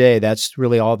the end of the day, that's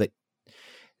really all that.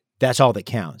 That's all that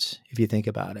counts. If you think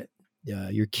about it,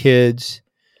 your kids,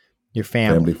 your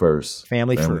family first,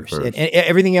 family first. And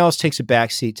everything else takes a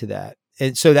backseat to that.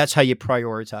 And so that's how you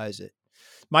prioritize it.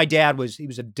 My dad was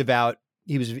a devout.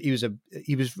 He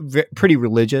was pretty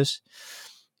religious,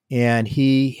 and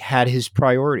he had his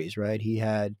priorities, right?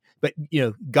 But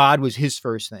God was his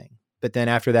first thing. But then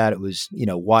after that, it was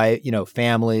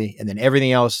family, and then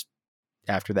everything else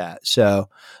after that. So,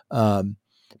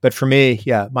 but for me,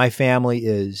 yeah, my family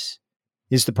is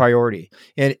the priority.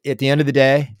 And at the end of the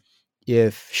day,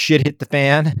 if shit hit the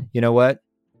fan, you know what?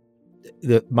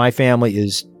 My family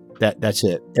is that's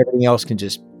it. Everything else can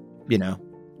just,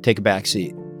 take a back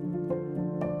seat.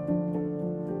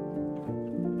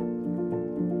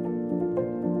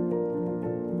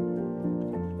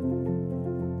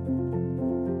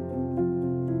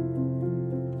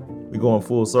 We're going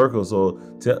full circle. So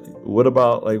what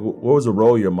about, like, what was the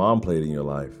role your mom played in your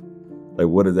life? Like,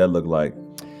 what did that look like?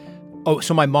 Oh,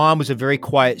 so my mom was a very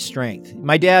quiet strength.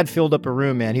 My dad filled up a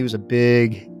room, man. He was a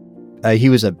big, he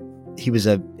was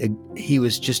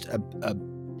just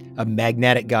a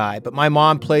magnetic guy. But my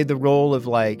mom played the role of,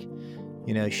 like,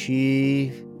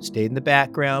 she stayed in the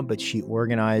background, but she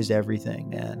organized everything,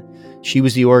 man. She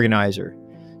was the organizer.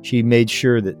 She made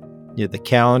sure that the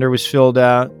calendar was filled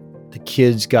out. The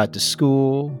kids got to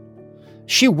school.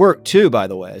 She worked too, by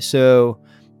the way. So,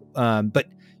 but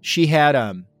she had,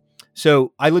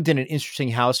 so I lived in an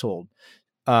interesting household.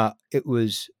 It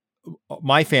was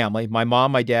my family, my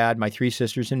mom, my dad, my three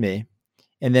sisters, and me.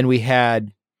 And then it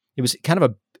was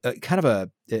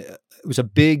it was a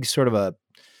big sort of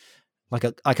like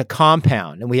a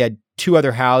compound. And we had two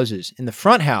other houses. In the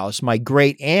front house, my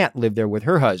great aunt lived there with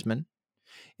her husband.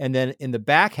 And then in the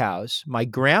back house, my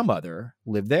grandmother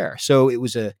lived there. So it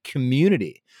was a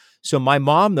community. So my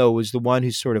mom, though, was the one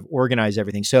who sort of organized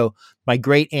everything. So my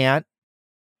great aunt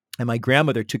and my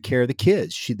grandmother took care of the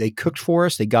kids. They cooked for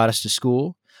us. They got us to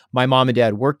school. My mom and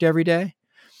dad worked every day.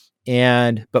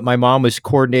 But my mom was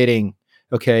coordinating,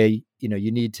 okay,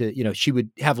 you need to, she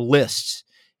would have lists,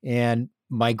 and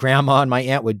my grandma and my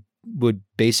aunt would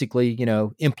basically,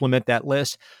 implement that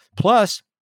list. Plus,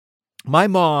 my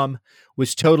mom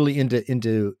was totally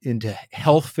into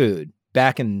health food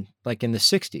back in the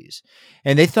 60s.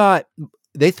 And they thought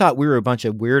we were a bunch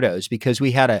of weirdos because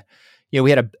we had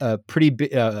a pretty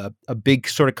big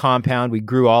sort of compound. We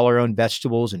grew all our own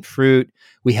vegetables and fruit.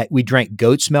 We drank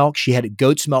goat's milk. She had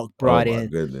goat's milk brought in.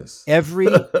 Goodness.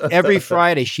 Every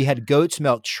Friday. She had goat's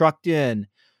milk trucked in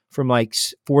from like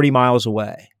 40 miles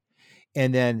away.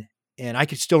 And I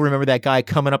could still remember that guy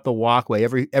coming up the walkway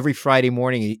every Friday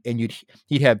morning, and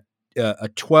he'd have a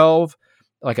 12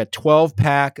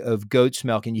 pack of goat's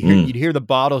milk, and you'd hear the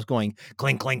bottles going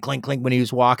clink, clink, clink, clink when he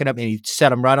was walking up, and he'd set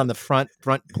them right on the front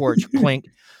porch, clink.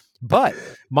 But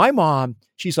my mom,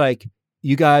 she's like,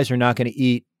 you guys are not going to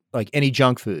eat like any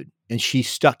junk food. And she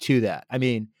stuck to that. I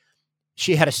mean,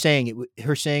 she had a saying.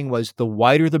 Her saying was, the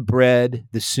whiter the bread,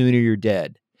 the sooner you're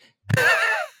dead.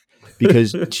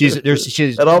 Because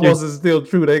that almost is still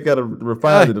true. They got to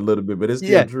refine it a little bit, but it's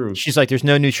still true. She's like, there's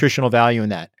no nutritional value in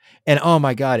that. And oh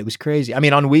my God, it was crazy. I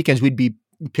mean, on weekends, we'd be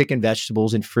picking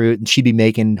vegetables and fruit, and she'd be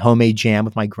making homemade jam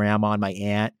with my grandma and my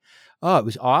aunt. Oh, it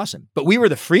was awesome. But we were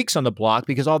the freaks on the block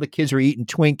because all the kids were eating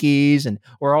Twinkies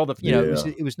or all the,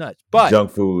 it was nuts. But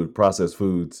junk food, processed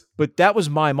foods. But that was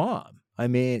my mom. I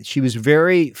mean, she was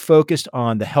very focused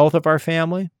on the health of our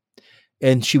family.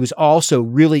 And she was also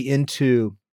really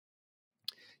into,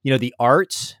 the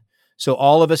arts. So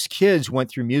all of us kids went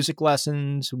through music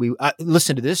lessons.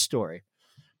 Listen to this story.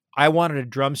 I wanted a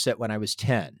drum set when I was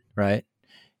 10, right?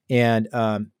 And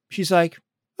she's like,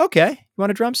 okay, you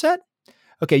want a drum set?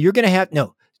 Okay, you're going to have,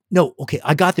 no, okay,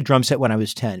 I got the drum set when I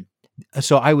was 10.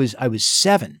 So I was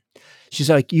 7. She's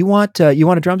like, you want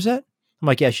a drum set? I'm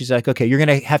like, yeah. She's like, okay, you're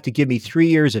going to have to give me 3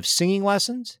 years of singing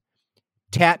lessons,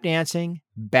 tap dancing,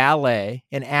 ballet,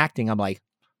 and acting. I'm like,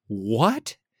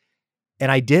 what?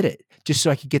 And I did it just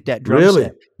so I could get that drum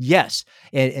set. Yes.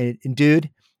 And dude,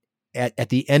 at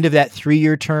the end of that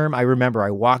 3-year term, I remember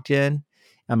I walked in,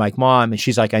 I'm like, Mom, and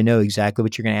she's like, I know exactly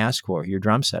what you're going to ask for, your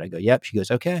drum set. I go, yep. She goes,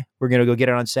 okay, we're going to go get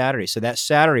it on Saturday. So that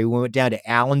Saturday we went down to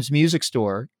Allen's Music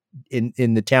Store in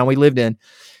the town we lived in.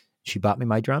 She bought me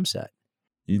my drum set.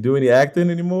 You do any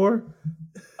acting anymore?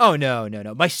 Oh, no.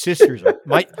 My sister's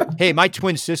my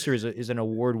twin sister is an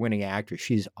award-winning actress.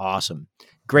 She's awesome.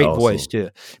 Great voice too.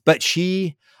 But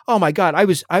she, oh my God, I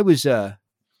was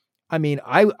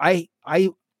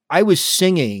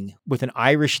singing with an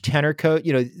Irish tenor coat,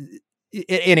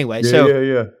 anyway.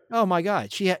 Yeah. Oh my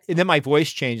God. And then my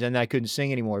voice changed and I couldn't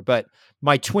sing anymore. But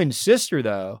my twin sister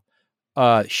though,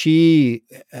 she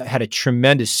had a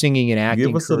tremendous singing and acting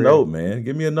Give us career. a note, man.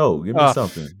 Give me a note. Give me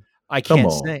something. I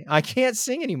can't sing. I can't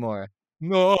sing anymore.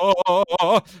 No.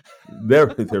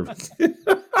 There.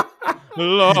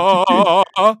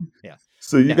 Yeah.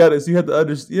 So you got to, so you have to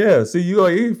understand. Yeah. See,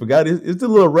 you forgot. It's a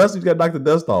little rusty. You got to knock the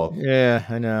dust off. Yeah,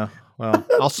 I know. Well,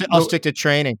 I'll stick to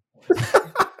training.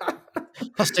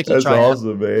 I'll stick to That's trying.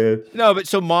 awesome, man. No, but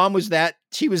so Mom was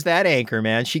she was that anchor,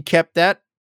 man. She kept that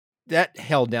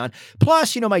held down.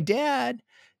 Plus, my dad,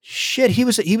 shit, he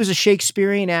was a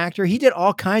Shakespearean actor. He did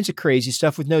all kinds of crazy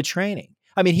stuff with no training.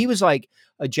 I mean, he was like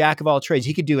a jack of all trades.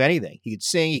 He could do anything. He could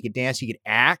sing, he could dance, he could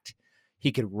act,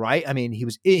 he could write. I mean, he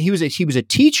was a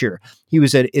teacher. He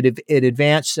was an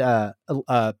advanced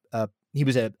he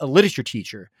was a literature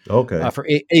teacher. Okay. For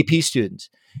AP students.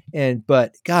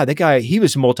 But God, that guy, he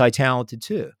was multi-talented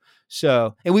too.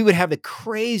 So, and we would have the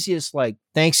craziest like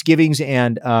Thanksgivings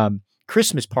and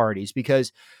Christmas parties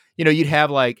because, you'd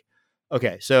have like,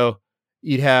 okay, so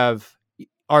you'd have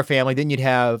our family, then you'd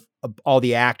have all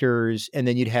the actors, and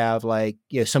then you'd have like,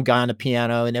 some guy on the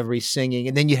piano and everybody singing,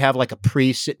 and then you'd have like a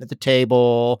priest sitting at the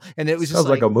table, and it was just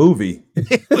like a movie.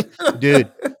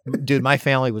 Dude, my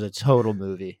family was a total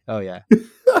movie. Oh yeah.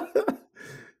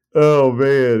 Oh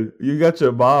man, you got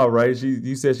your mom, right?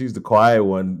 You said she's the quiet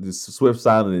one, the swift,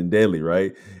 silent, and deadly,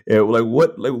 right? And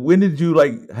when did you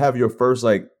have your first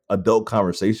adult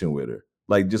conversation with her?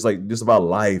 Just about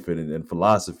life and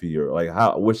philosophy, or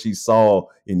what she saw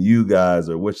in you guys,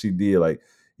 or what she did,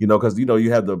 because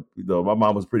you had my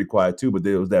mom was pretty quiet too, but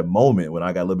there was that moment when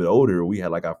I got a little bit older, we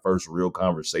had our first real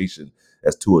conversation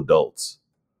as two adults.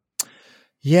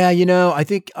 Yeah, I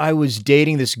think I was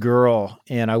dating this girl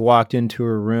and I walked into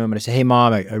her room and I said, hey,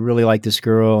 Mom, I really like this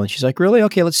girl. And she's like, really?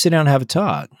 Okay, let's sit down and have a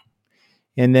talk.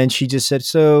 And then she just said,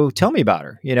 so tell me about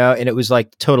her, and it was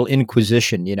like total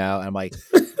inquisition, and I'm like,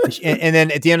 and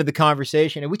then at the end of the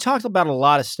conversation, and we talked about a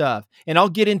lot of stuff, and I'll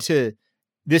get into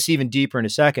this even deeper in a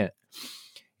second.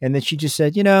 And then she just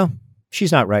said,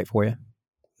 she's not right for you.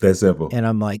 That's simple. And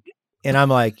I'm like,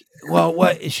 well,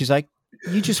 what? And she's like,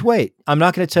 you just wait. I'm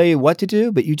not going to tell you what to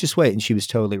do, but you just wait. And she was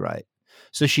totally right.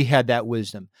 So she had that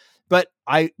wisdom. But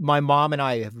my mom and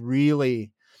I have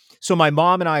really, so my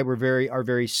mom and I are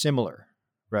very similar,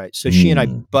 right? So she and I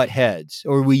butt heads,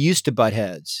 or we used to butt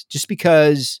heads, just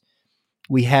because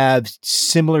we have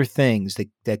similar things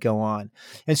that go on.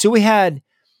 And so we had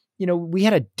a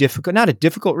not a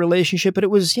difficult relationship, but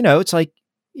it was, it's like,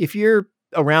 if you're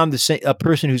around a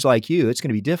person who's like you, it's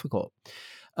going to be difficult.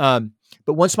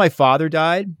 But once my father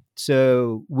died,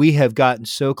 so we have gotten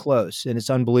so close, and it's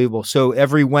unbelievable. So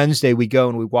every Wednesday we go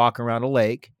and we walk around a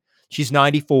lake. She's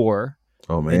 94.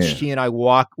 Oh man. And she and I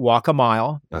walk a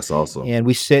mile. That's awesome. And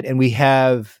we sit and we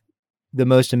have the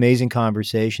most amazing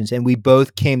conversations. And we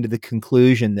both came to the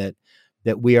conclusion that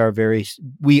we are very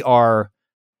similar.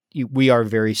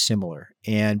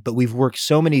 But we've worked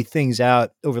so many things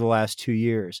out over the last 2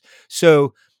 years.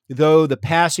 So though the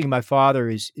passing of my father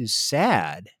is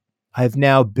sad, I've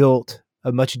now built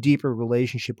a much deeper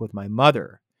relationship with my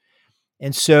mother.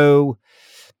 And so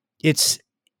it's,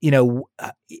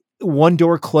 one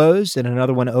door closed and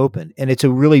another one open. And it's a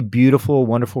really beautiful,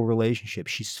 wonderful relationship.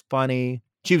 She's funny.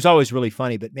 She was always really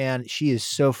funny, but man, she is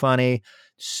so funny,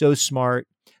 so smart.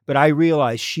 But I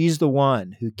realized she's the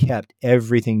one who kept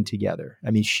everything together.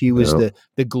 I mean, she was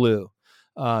the glue.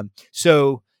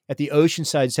 So at the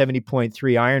Oceanside 70.3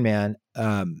 Ironman,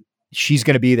 she's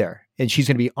going to be there, and she's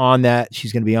going to be on that.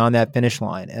 She's going to be on that finish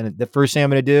line. And the first thing I'm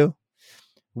going to do,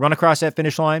 run across that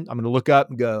finish line, I'm going to look up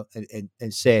and go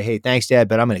and say, hey, thanks, Dad.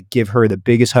 But I'm going to give her the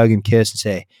biggest hug and kiss and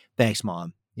say, thanks,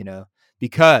 Mom,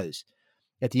 because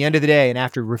at the end of the day, and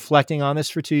after reflecting on this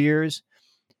for 2 years,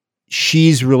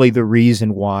 she's really the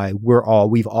reason why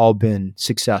we've all been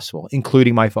successful,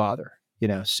 including my father,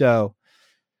 so,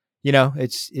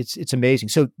 it's amazing.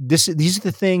 So these are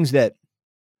the things that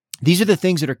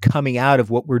are coming out of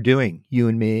what we're doing, you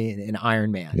and me and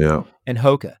Iron Man and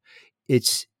Hoka.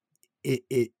 It's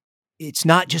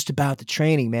not just about the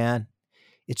training, man.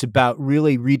 It's about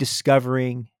really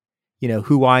rediscovering,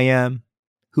 who I am,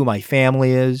 who my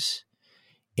family is.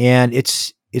 And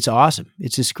it's awesome.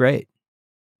 It's just great.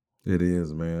 It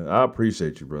is, man. I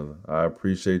appreciate you, brother. I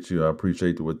appreciate you. I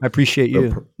appreciate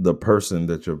you. The person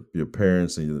that your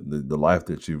parents and the life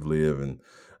that you've lived. And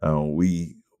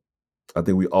I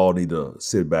think we all need to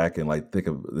sit back and think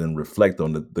of and reflect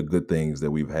on the good things that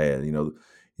we've had.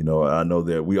 I know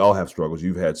that we all have struggles.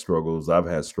 You've had struggles. I've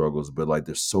had struggles, but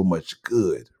there's so much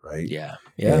good, right? Yeah.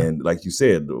 And like you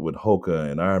said, with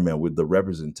Hoka and Ironman, with the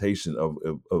representation of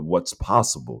what's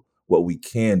possible, what we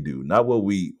can do, not what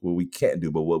we can't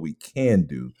do, but what we can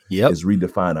do is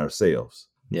redefine ourselves.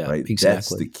 Yeah, right. Exactly.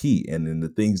 That's the key. And then the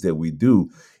things that we do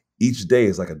each day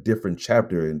is like a different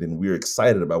chapter, and then we're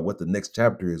excited about what the next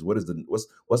chapter is.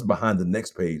 What's behind the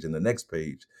next page and the next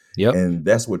page. Yep. And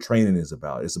that's what training is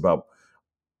about. It's about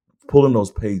pulling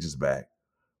those pages back,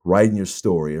 writing your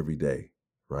story every day,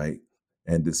 right?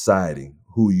 And deciding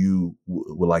who you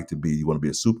would like to be. You want to be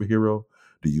a superhero?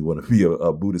 Do you want to be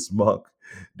a Buddhist monk?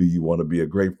 Do you want to be a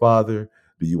great father?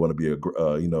 Do you want to be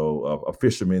a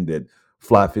fisherman that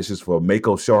fly fishes for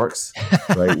mako sharks?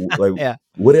 Right?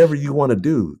 Whatever you want to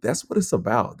do, that's what it's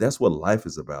about. That's what life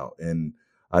is about. And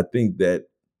I think that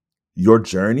your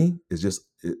journey is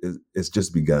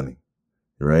just beginning,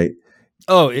 right?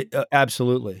 Oh,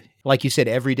 absolutely. Like you said,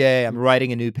 every day I'm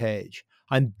writing a new page.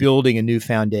 I'm building a new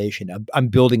foundation. I'm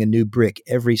building a new brick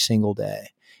every single day.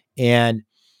 And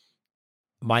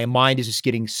my mind is just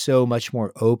getting so much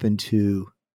more open to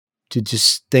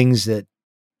just things that,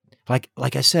 like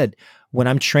I said, when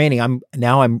I'm training,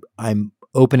 I'm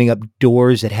opening up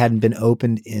doors that hadn't been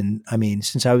opened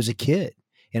since I was a kid.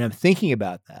 And I'm thinking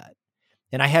about that.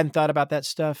 And I hadn't thought about that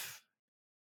stuff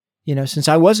since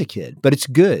I was a kid, but it's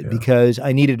good because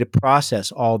I needed to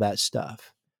process all that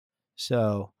stuff.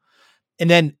 So, and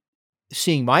then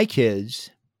seeing my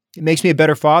kids, it makes me a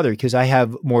better father because I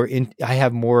have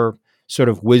more sort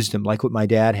of wisdom like what my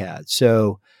dad had.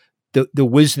 So the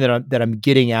wisdom that I'm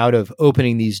getting out of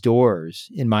opening these doors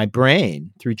in my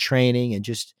brain through training and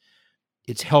just,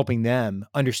 it's helping them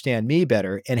understand me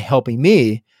better and helping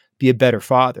me be a better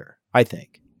father, I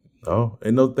think. Oh,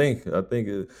 and I think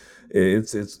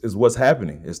it's what's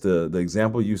happening. It's the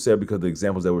example you set because the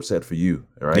examples that were set for you,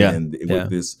 right? Yeah. And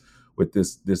with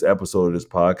this episode of this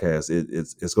podcast,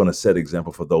 it's going to set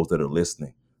example for those that are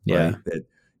listening. Right? That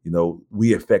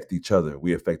we affect each other.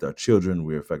 We affect our children.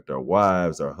 We affect our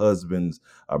wives, our husbands,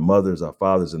 our mothers, our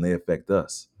fathers, and they affect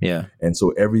us. Yeah. And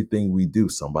so everything we do,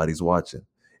 somebody's watching.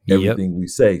 Everything we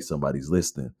say, somebody's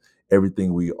listening.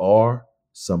 Everything we are,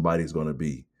 somebody's going to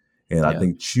be. And I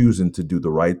think choosing to do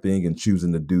the right thing and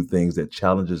choosing to do things that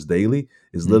challenge us daily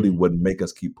is literally what make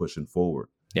us keep pushing forward.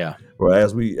 Yeah. Well,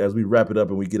 as we wrap it up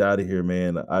and we get out of here,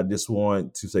 man, I just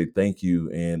want to say thank you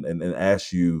and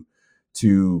ask you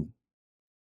to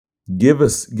give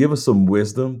us some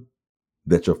wisdom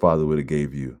that your father would have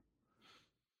gave you.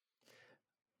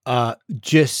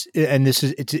 It's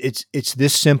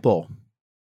this simple.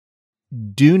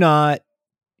 Do not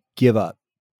give up.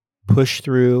 Push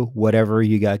through whatever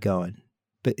you got going.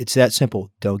 But it's that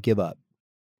simple. Don't give up.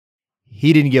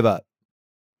 He didn't give up.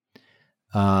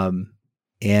 And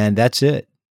that's it.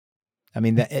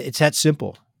 It's that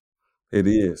simple. It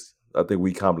is. I think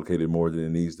we complicate it more than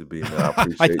it needs to be. And I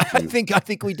appreciate you. I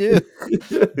think we do.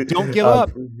 Don't give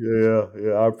up.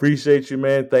 I appreciate you,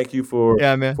 man. Thank you for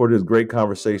this great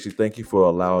conversation. Thank you for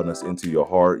allowing us into your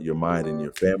heart, your mind, and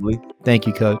your family. Thank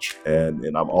you, Coach. And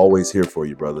I'm always here for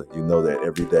you, brother. You know that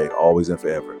every day, always and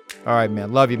forever. All right,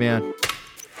 man. Love you, man.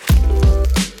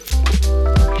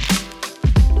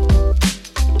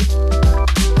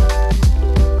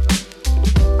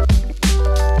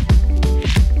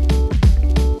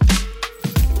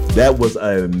 That was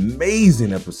an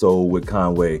amazing episode with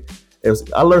Conway.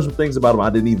 I learned some things about him I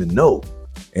didn't even know.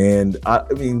 And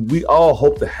we all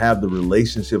hope to have the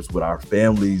relationships with our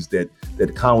families that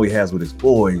Conway has with his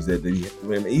boys.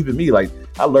 Even me,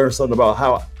 I learned something about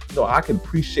how I can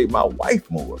appreciate my wife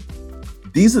more.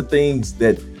 These are things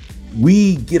that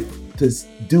we get to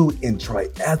do in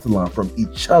triathlon from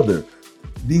each other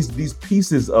these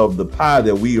pieces of the pie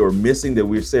that we are missing, that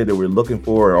we're saying that we're looking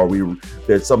for, or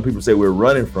that some people say we're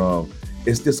running from,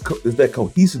 it's that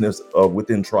cohesiveness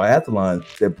within triathlon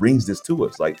that brings this to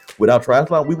us. Like without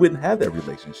triathlon, we wouldn't have that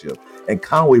relationship. And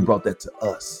Conway brought that to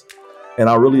us. And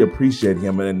I really appreciate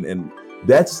him. And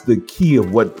that's the key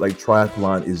of what like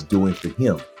triathlon is doing for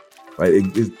him, right?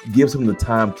 It gives him the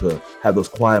time to have those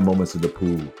quiet moments in the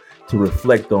pool, to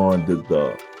reflect on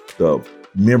the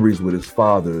memories with his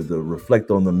father, to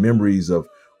reflect on the memories of,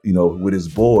 with his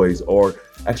boys, or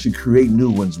actually create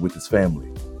new ones with his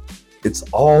family. It's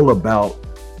all about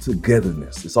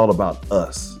togetherness. It's all about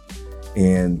us.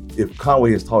 And if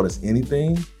Conway has taught us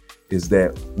anything, is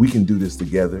that we can do this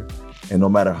together. And no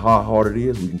matter how hard it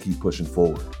is, we can keep pushing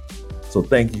forward. So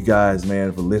thank you guys,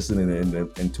 man, for listening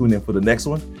and tune in for the next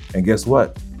one. And guess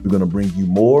what? We're going to bring you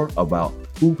more about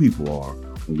who people are,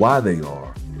 why they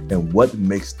are, and what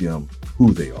makes them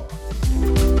who they are.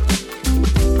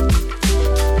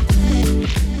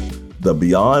 The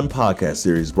Beyond podcast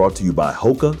series brought to you by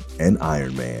Hoka and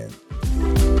Ironman.